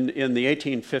in the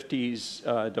 1850s,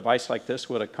 a device like this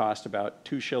would have cost about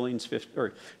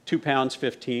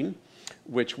 £2.15,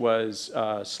 which was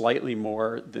slightly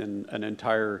more than an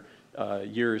entire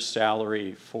year's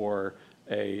salary for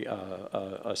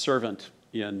a servant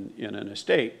in an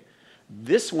estate.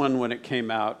 This one, when it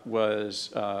came out,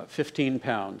 was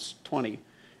 £15.20.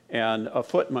 And a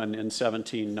footman in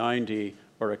 1790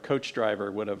 or a coach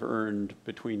driver would have earned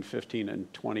between 15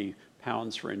 and 20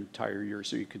 pounds for an entire year.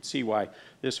 So you could see why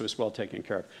this was well taken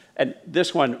care of. And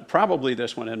this one, probably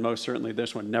this one, and most certainly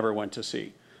this one, never went to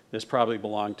sea. This probably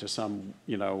belonged to some,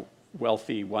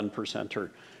 wealthy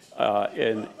 1%er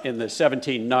in the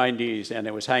 1790s, and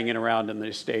it was hanging around in the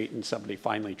estate, and somebody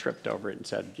finally tripped over it and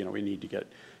said, we need to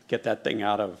get that thing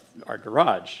out of our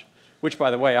garage. Which,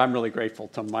 by the way, I'm really grateful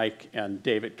to Mike and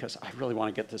David because I really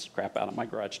want to get this crap out of my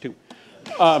garage, too.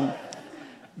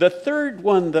 The third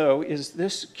one, though, is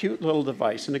this cute little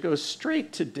device, and it goes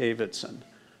straight to Davidson.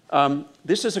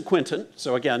 This is a quintant,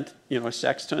 so again, a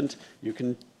sextant, you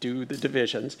can do the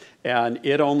divisions, and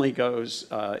it only goes,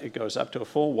 it goes up to a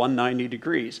full 190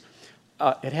 degrees.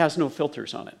 It has no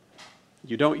filters on it.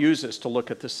 You don't use this to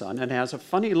look at the sun, and it has a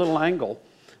funny little handle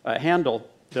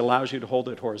that allows you to hold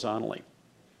it horizontally.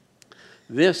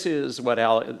 This is what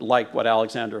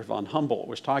Alexander von Humboldt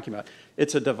was talking about.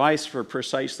 It's a device for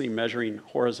precisely measuring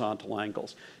horizontal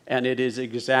angles. And it is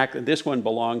exactly, this one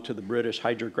belonged to the British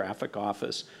Hydrographic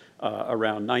Office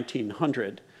around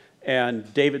 1900.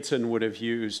 And Davidson would have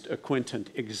used a quintant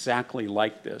exactly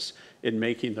like this in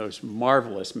making those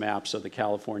marvelous maps of the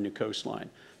California coastline.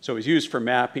 So it was used for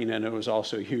mapping, and it was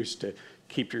also used to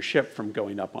keep your ship from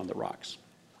going up on the rocks.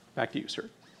 Back to you, sir.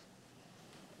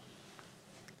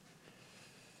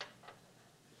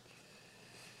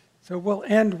 So we'll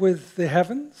end with the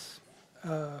heavens.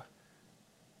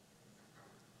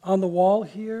 On the wall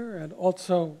here, and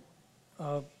also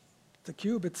the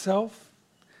cube itself,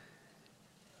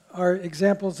 are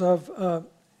examples of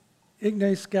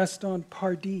Ignace Gaston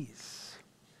Pardis,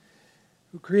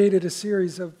 who created a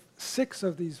series of 6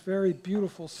 of these very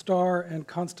beautiful star and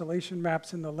constellation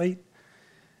maps in the late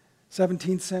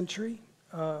 17th century.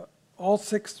 All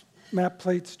 6 map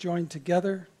plates joined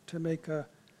together to make a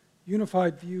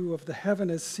unified view of the heaven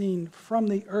as seen from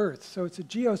the Earth. So it's a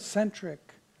geocentric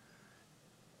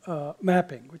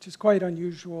mapping, which is quite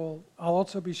unusual. I'll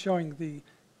also be showing the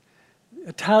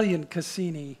Italian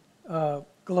Cassini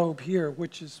globe here,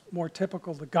 which is more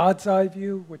typical, the God's eye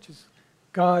view, which is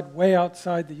God way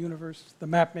outside the universe. The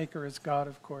map maker is God,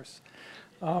 of course.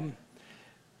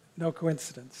 No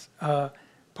coincidence.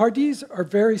 Pardis are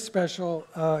very special.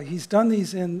 He's done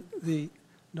these in the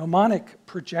mnemonic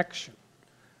projection.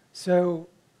 So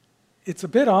it's a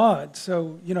bit odd.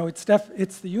 So, you know, it's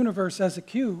the universe as a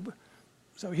cube.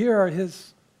 So here are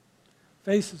his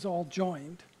faces all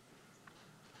joined.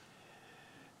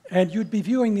 And you'd be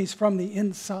viewing these from the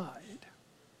inside.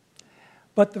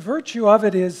 But the virtue of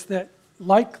it is that,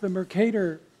 like the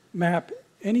Mercator map,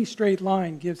 any straight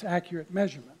line gives accurate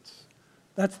measurements.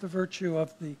 That's the virtue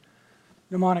of the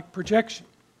mnemonic projection.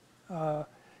 They're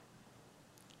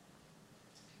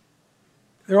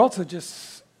also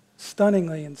just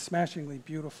stunningly and smashingly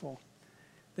beautiful.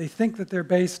 They think that they're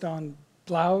based on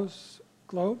Blau's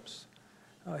globes,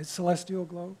 his celestial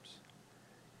globes.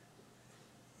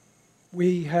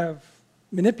 We have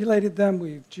manipulated them,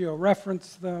 we've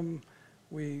georeferenced them,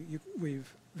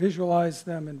 we've visualized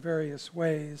them in various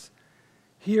ways.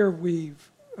 Here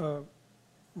we've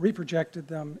reprojected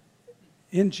them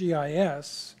in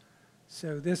GIS,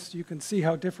 so this, you can see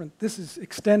how different, this is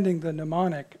extending the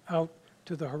mnemonic out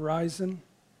to the horizon.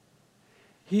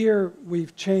 Here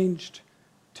we've changed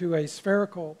to a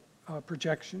spherical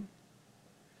projection.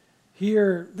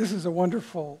 Here, this is a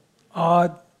wonderful,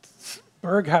 odd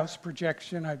Berghaus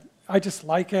projection. I just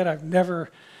like it. I've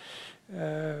never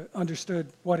understood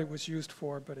what it was used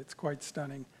for, but it's quite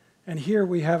stunning. And here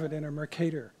we have it in a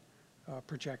Mercator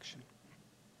projection.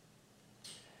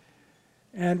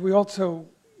 And we also,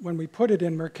 when we put it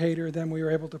in Mercator, then we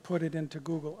were able to put it into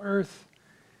Google Earth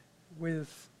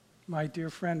with my dear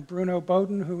friend Bruno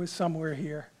Bowden, who is somewhere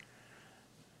here.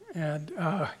 And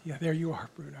yeah, there you are,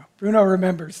 Bruno. Bruno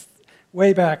remembers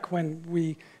way back when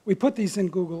we put these in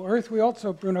Google Earth. We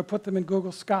also, Bruno, put them in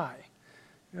Google Sky.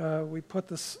 We put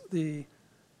the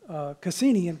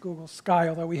Cassini in Google Sky,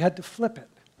 although we had to flip it.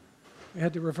 We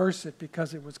had to reverse it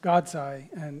because it was God's eye,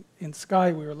 and in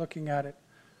Sky we were looking at it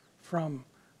from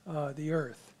the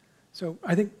Earth. So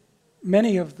I think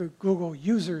many of the Google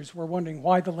users were wondering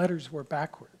why the letters were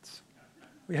backwards.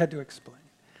 We had to explain.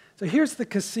 So here's the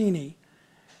Cassini.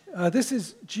 This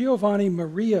is Giovanni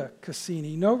Maria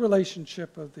Cassini, no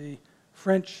relationship of the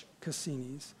French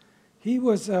Cassinis. He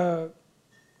was a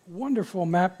wonderful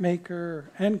map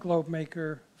maker and globe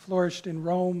maker, flourished in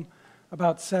Rome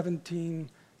about 1780s,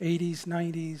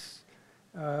 90s,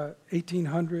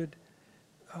 1800.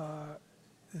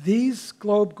 These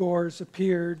globe gores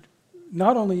appeared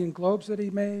not only in globes that he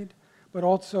made, but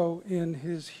also in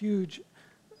his huge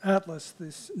atlas,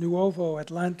 this Nuovo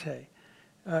Atlante,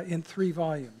 in 3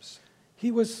 volumes.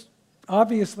 He was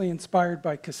obviously inspired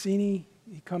by Cassini.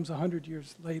 He comes 100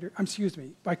 years later. Excuse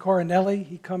me, by Coronelli.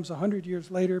 He comes 100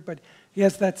 years later, but he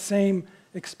has that same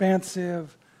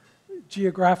expansive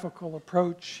geographical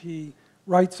approach. He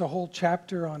writes a whole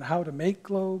chapter on how to make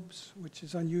globes, which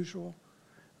is unusual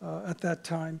at that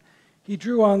time. He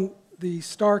drew on the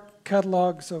star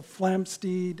catalogs of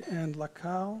Flamsteed and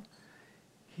Lacaille.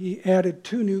 He added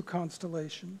 2 new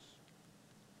constellations.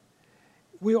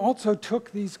 We also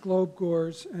took these globe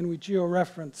gores and we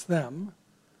georeferenced them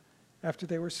after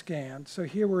they were scanned. So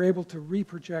here we're able to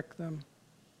reproject them.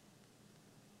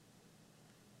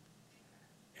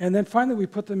 And then finally we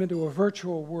put them into a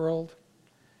virtual world.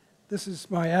 This is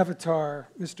my avatar,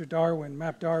 Mr. Darwin,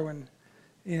 Map Darwin,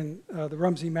 in the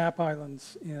Rumsey Map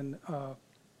Islands in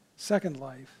Second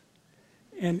Life.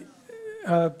 And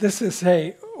this is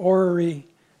a orrery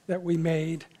that we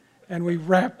made, and we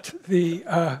wrapped the,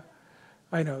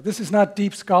 I know, this is not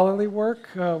deep scholarly work.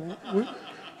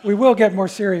 We will get more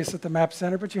serious at the Map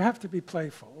Center, but you have to be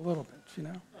playful a little bit, you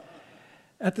know.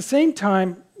 At the same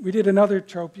time, we did another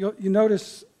trope. You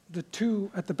notice the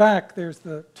two at the back, there's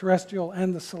the terrestrial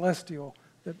and the celestial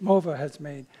that MOVA has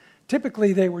made.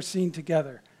 Typically, they were seen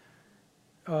together.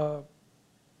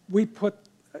 We put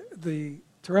the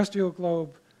terrestrial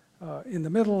globe in the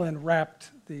middle and wrapped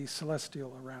the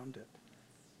celestial around it.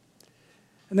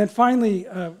 And then finally,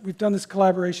 we've done this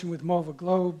collaboration with MOVA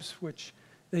Globes, which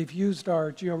they've used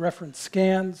our georeference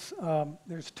scans.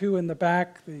 There's two in the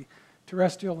back, the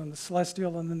terrestrial and the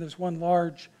celestial, and then there's one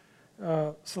large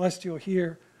celestial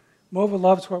here. MOVA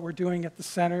loves what we're doing at the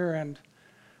center, and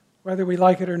whether we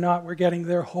like it or not, we're getting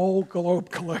their whole globe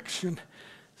collection.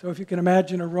 So if you can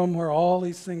imagine a room where all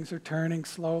these things are turning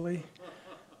slowly,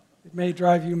 it may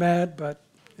drive you mad, but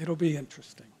it'll be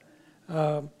interesting.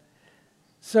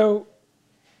 So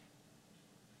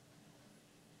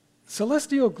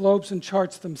celestial globes and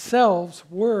charts themselves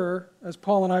were, as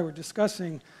Paul and I were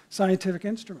discussing, scientific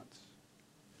instruments.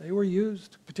 They were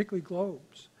used, particularly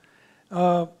globes.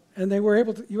 And you were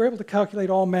able to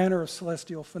calculate all manner of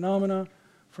celestial phenomena,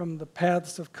 from the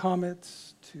paths of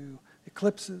comets to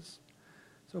eclipses.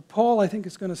 So Paul, I think,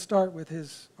 is going to start with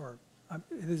his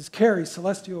carry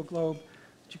celestial globe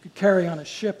that you could carry on a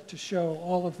ship to show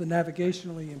all of the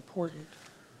navigationally important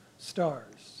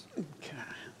stars. Okay.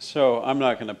 So I'm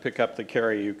not going to pick up the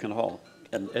carry you can haul.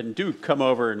 And do come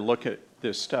over and look at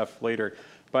this stuff later.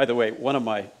 By the way, one of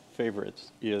my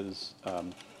favorites is,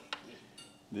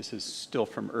 this is still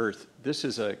from Earth. This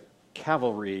is a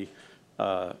cavalry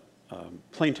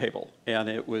plane table, and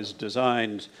it was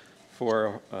designed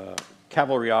for a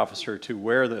cavalry officer to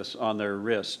wear this on their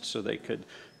wrist so they could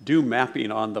do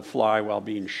mapping on the fly while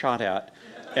being shot at.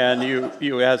 And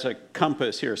you as a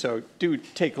compass here, so do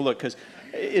take a look, because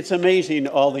it's amazing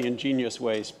all the ingenious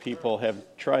ways people have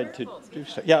tried to do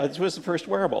so. Yeah, it was the first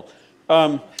wearable.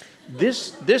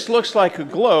 This looks like a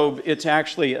globe. It's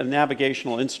actually a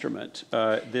navigational instrument.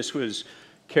 This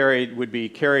would be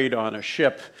carried on a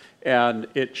ship, and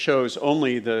it shows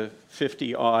only the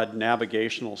 50-odd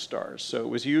navigational stars. So it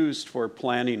was used for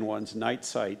planning one's night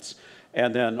sights,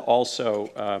 and then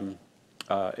also,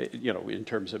 in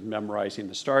terms of memorizing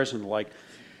the stars and the like.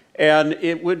 And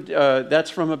it would, that's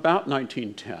from about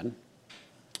 1910.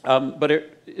 But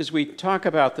as we talk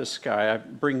about the sky, I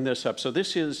bring this up. So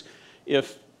this is,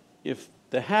 if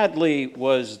the Hadley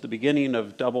was the beginning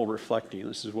of double reflecting,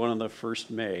 this is one of the first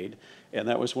made, and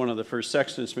that was one of the first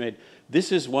sextants made.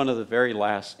 This is one of the very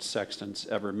last sextants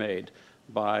ever made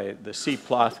by the C.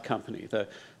 Ploth Company.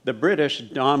 The British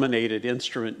dominated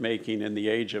instrument making in the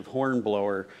age of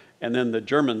Hornblower, and then the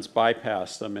Germans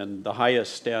bypassed them, and the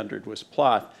highest standard was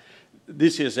Ploth.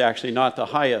 This is actually not the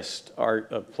highest art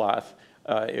of Ploth.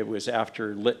 It was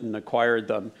after Lytton acquired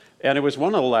them. And it was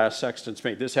one of the last sextants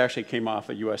made. This actually came off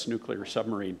a U.S. nuclear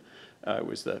submarine. It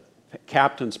was the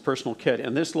captain's personal kit.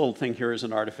 And this little thing here is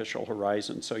an artificial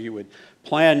horizon. So you would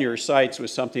plan your sights with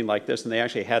something like this, and they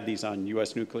actually had these on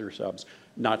U.S. nuclear subs,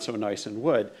 not so nice in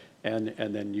wood, and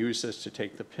then use this to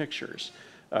take the pictures,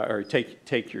 or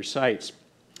take your sights.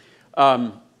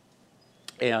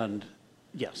 And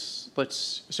yes,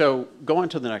 so go on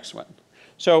to the next one.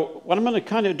 So what I'm going to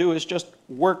kind of do is just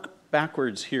work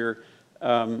backwards here.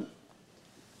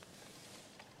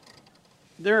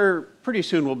 There pretty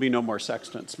soon will be no more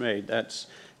sextants made.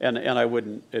 And I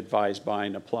wouldn't advise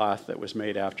buying a Ploth that was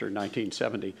made after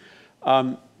 1970,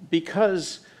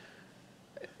 because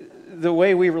the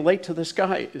way we relate to the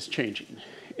sky is changing.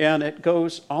 And it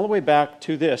goes all the way back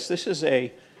to this. This is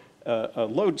a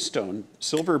lodestone,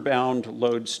 silver-bound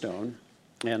lodestone.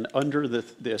 And under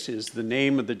this is the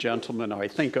name of the gentleman who I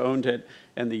think owned it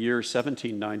in the year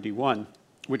 1791,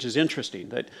 which is interesting,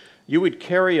 that you would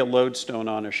carry a lodestone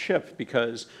on a ship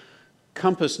because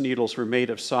compass needles were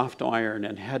made of soft iron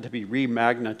and had to be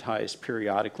remagnetized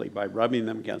periodically by rubbing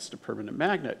them against a permanent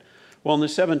magnet. Well, in the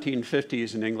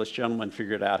 1750s, an English gentleman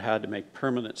figured out how to make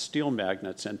permanent steel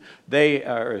magnets, and they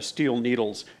are steel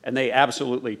needles, and they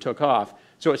absolutely took off.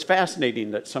 So it's fascinating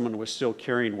that someone was still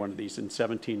carrying one of these in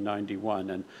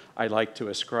 1791, and I like to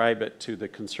ascribe it to the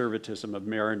conservatism of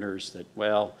mariners that,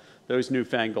 well, those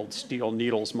newfangled steel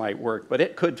needles might work, but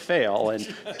it could fail,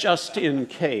 and just in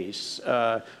case,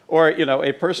 or,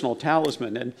 a personal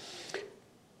talisman. And,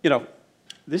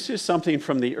 this is something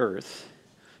from the Earth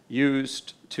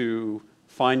used to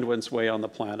find one's way on the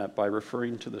planet by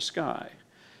referring to the sky.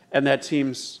 And that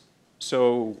seems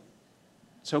so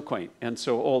quaint and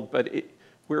so old, but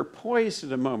we're poised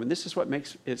at a moment. This is what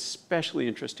makes it especially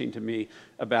interesting to me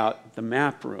about the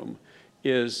map room,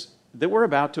 is that we're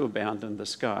about to abandon the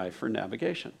sky for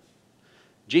navigation.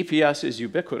 GPS is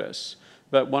ubiquitous,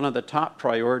 But one of the top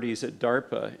priorities at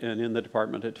DARPA and in the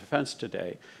Department of Defense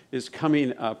today is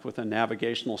coming up with a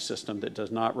navigational system that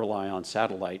does not rely on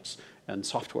satellites and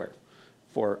software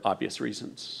for obvious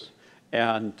reasons.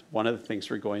 And one of the things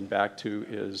we're going back to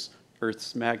is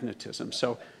Earth's magnetism.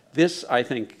 So this, I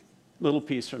think, little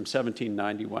piece from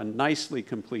 1791 nicely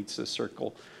completes the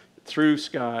circle through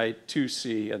sky to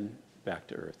sea and back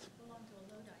to Earth.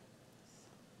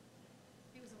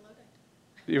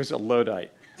 He was a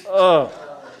Luddite. Oh,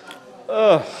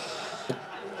 oh.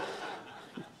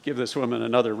 Give this woman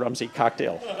another Rumsey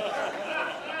cocktail.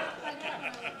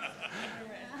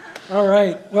 All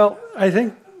right. Well, I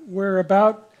think we're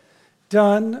about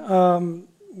done.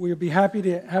 We'll be happy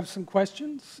to have some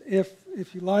questions if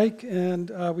you like, and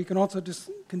we can also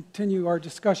just continue our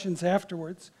discussions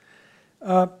afterwards.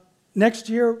 Next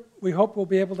year, we hope we'll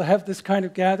be able to have this kind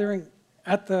of gathering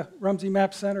at the Rumsey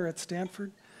Map Center at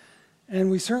Stanford. And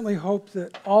we certainly hope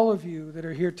that all of you that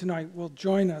are here tonight will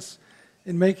join us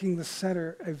in making the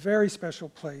center a very special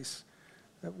place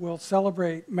that will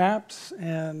celebrate maps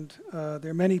and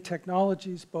their many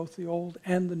technologies, both the old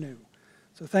and the new.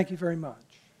 So thank you very much.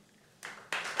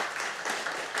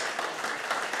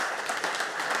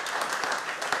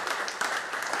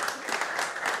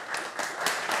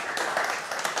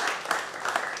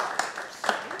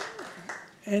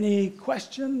 Any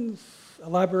questions,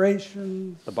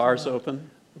 elaborations? The bar's open.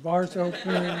 The bar's open.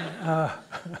 Quick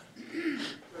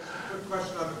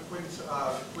question on the Quinn's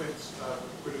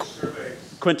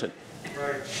surveys. Quinton.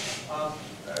 Right. To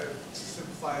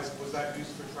simplify, was that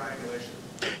used for triangulation?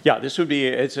 Yeah, this would be,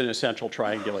 it's an essential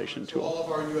triangulation So tool. all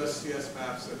of our USCS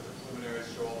maps at the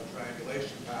preliminaries show all the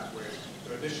triangulation pathways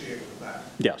to initiate with that.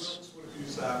 Yes. Those would have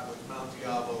used that with Mount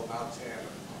Diablo, Mount Tam,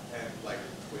 and like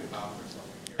Twin Mountain or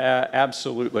something here.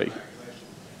 Absolutely. Triangulation.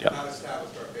 Yeah. That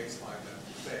established our baseline then,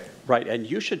 say. Right, and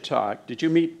you should talk. Did you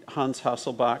meet Hans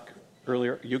Hasselbach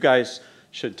earlier? You guys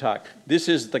should talk. This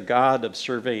is the god of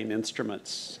surveying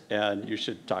instruments, and you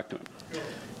should talk to him.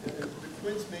 The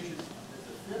Quince measures is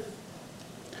the fifth?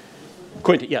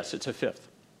 Quinton, yes, it's a fifth.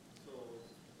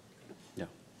 Yeah.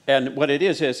 And what it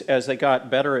is as they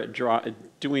got better at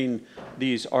doing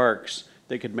these arcs,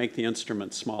 they could make the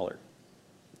instruments smaller.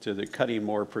 So the cutting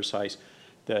more precise,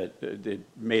 that it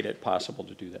made it possible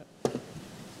to do that. So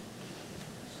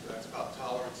that's about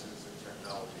tolerances and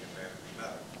technology and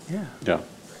management. Yeah.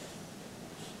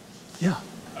 Yeah.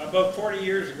 Yeah. About 40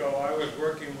 years ago, I was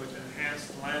working with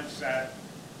enhanced Landsat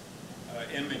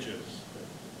images,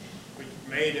 which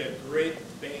made a great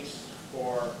base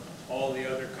for all the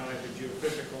other kinds of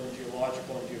geophysical and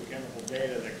geological and geochemical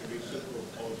data that could be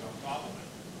superimposed on top of it.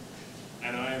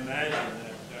 And I imagine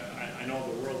that, I know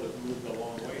the world has moved a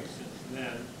long way since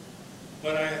then,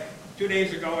 but 2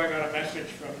 days ago I got a message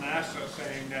from NASA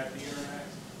saying that the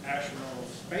International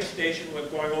Space Station was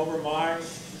going over my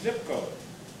zip code.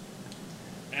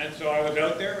 And so I was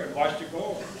out there and watched it go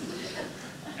over.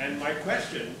 And my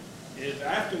question is,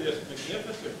 after this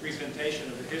magnificent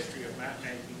presentation of the history of map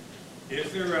making,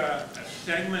 is there a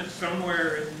segment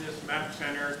somewhere in this map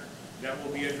center that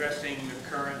will be addressing the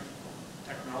current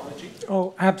technology?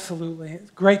 Oh, absolutely.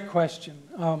 Great question.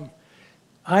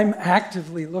 I'm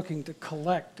actively looking to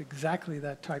collect exactly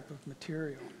that type of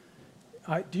material.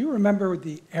 Do you remember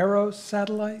the Eros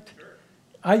satellite? Sure.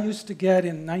 I used to get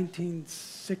in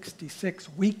 1966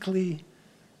 weekly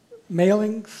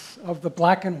mailings of the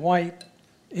black and white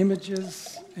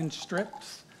images in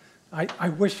strips. I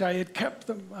wish I had kept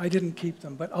them. I didn't keep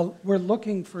them, but we're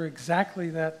looking for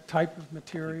exactly that type of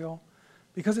material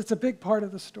because it's a big part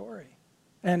of the story.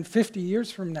 And 50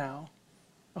 years from now,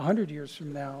 100 years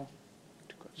from now,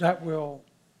 that will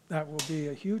be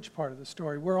a huge part of the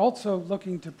story. We're also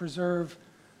looking to preserve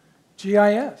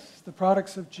GIS, the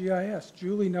products of GIS.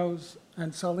 Julie knows,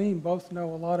 and Salim both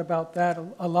know a lot about that.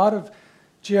 A lot of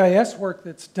GIS work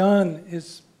that's done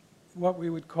is what we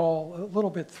would call a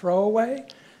little bit throwaway,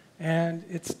 and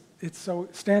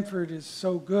Stanford is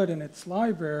so good in its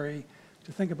library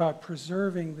to think about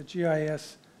preserving the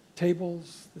GIS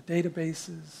tables, the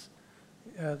databases,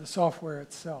 the software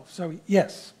itself. So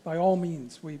yes, by all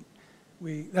means,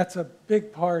 that's a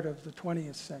big part of the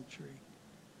 20th century.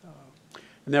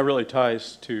 And that really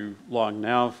ties to Long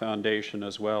Now Foundation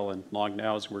as well, and Long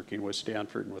Now is working with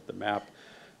Stanford and with the map,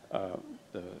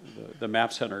 the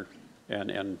Map Center,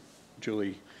 and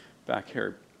Julie back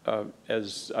here.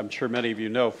 As I'm sure many of you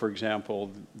know, for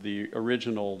example, the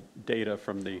original data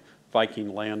from the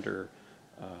Viking lander,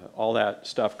 all that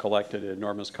stuff collected at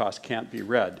enormous cost can't be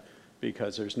read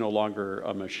because there's no longer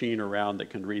a machine around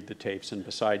that can read the tapes, and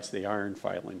besides, the iron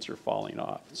filings are falling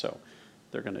off. So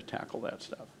they're going to tackle that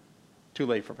stuff. Too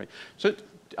late for me. So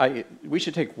we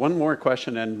should take one more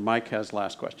question, and Mike has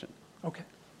last question. Okay.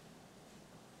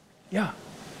 Yeah.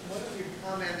 What if you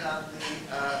comment on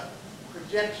the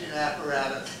projection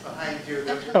apparatus behind you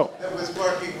that was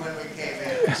working when we came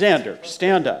in? Xander,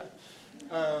 stand up.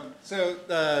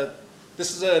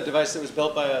 This is a device that was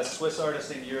built by a Swiss artist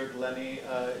named Jörg Lenny.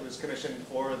 It was commissioned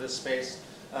for this space.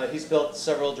 He's built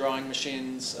several drawing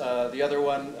machines. The other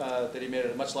one that he made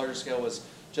at a much larger scale was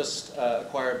just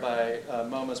acquired by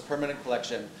MoMA's permanent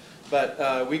collection.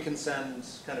 But we can send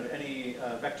kind of any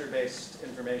vector-based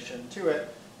information to it,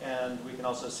 and we can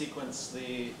also sequence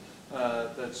the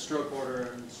stroke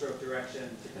order and stroke direction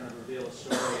to kind of reveal a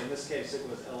story. In this case, it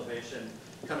was elevation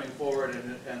coming forward,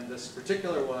 and this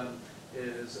particular one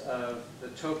is the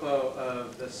topo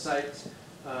of the site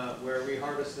where we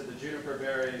harvested the juniper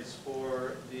berries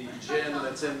for the gin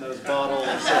that's in those bottles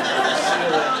on the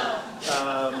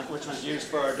ceiling, which was used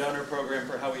for our donor program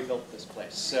for how we built this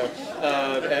place. So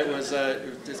it was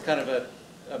kind of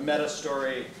a meta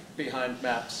story behind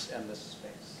maps and this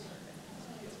space.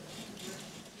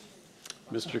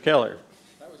 Mr. Keller.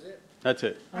 That was it. That's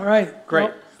it. All right. Great.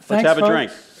 Well, Let's thanks, have a folks.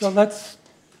 drink. So let's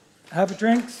have a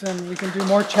drinks, and we can do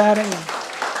more chatting.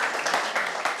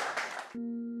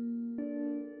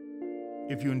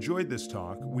 If you enjoyed this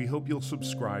talk, we hope you'll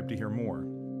subscribe to hear more.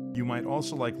 You might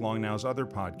also like Long Now's other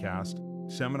podcast,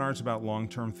 Seminars About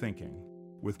Long-Term Thinking,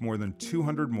 with more than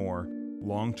 200 more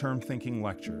long-term thinking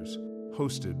lectures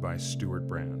hosted by Stuart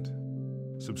Brand.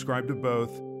 Subscribe to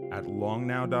both at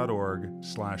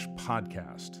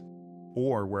longnow.org/podcast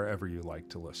or wherever you like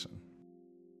to listen.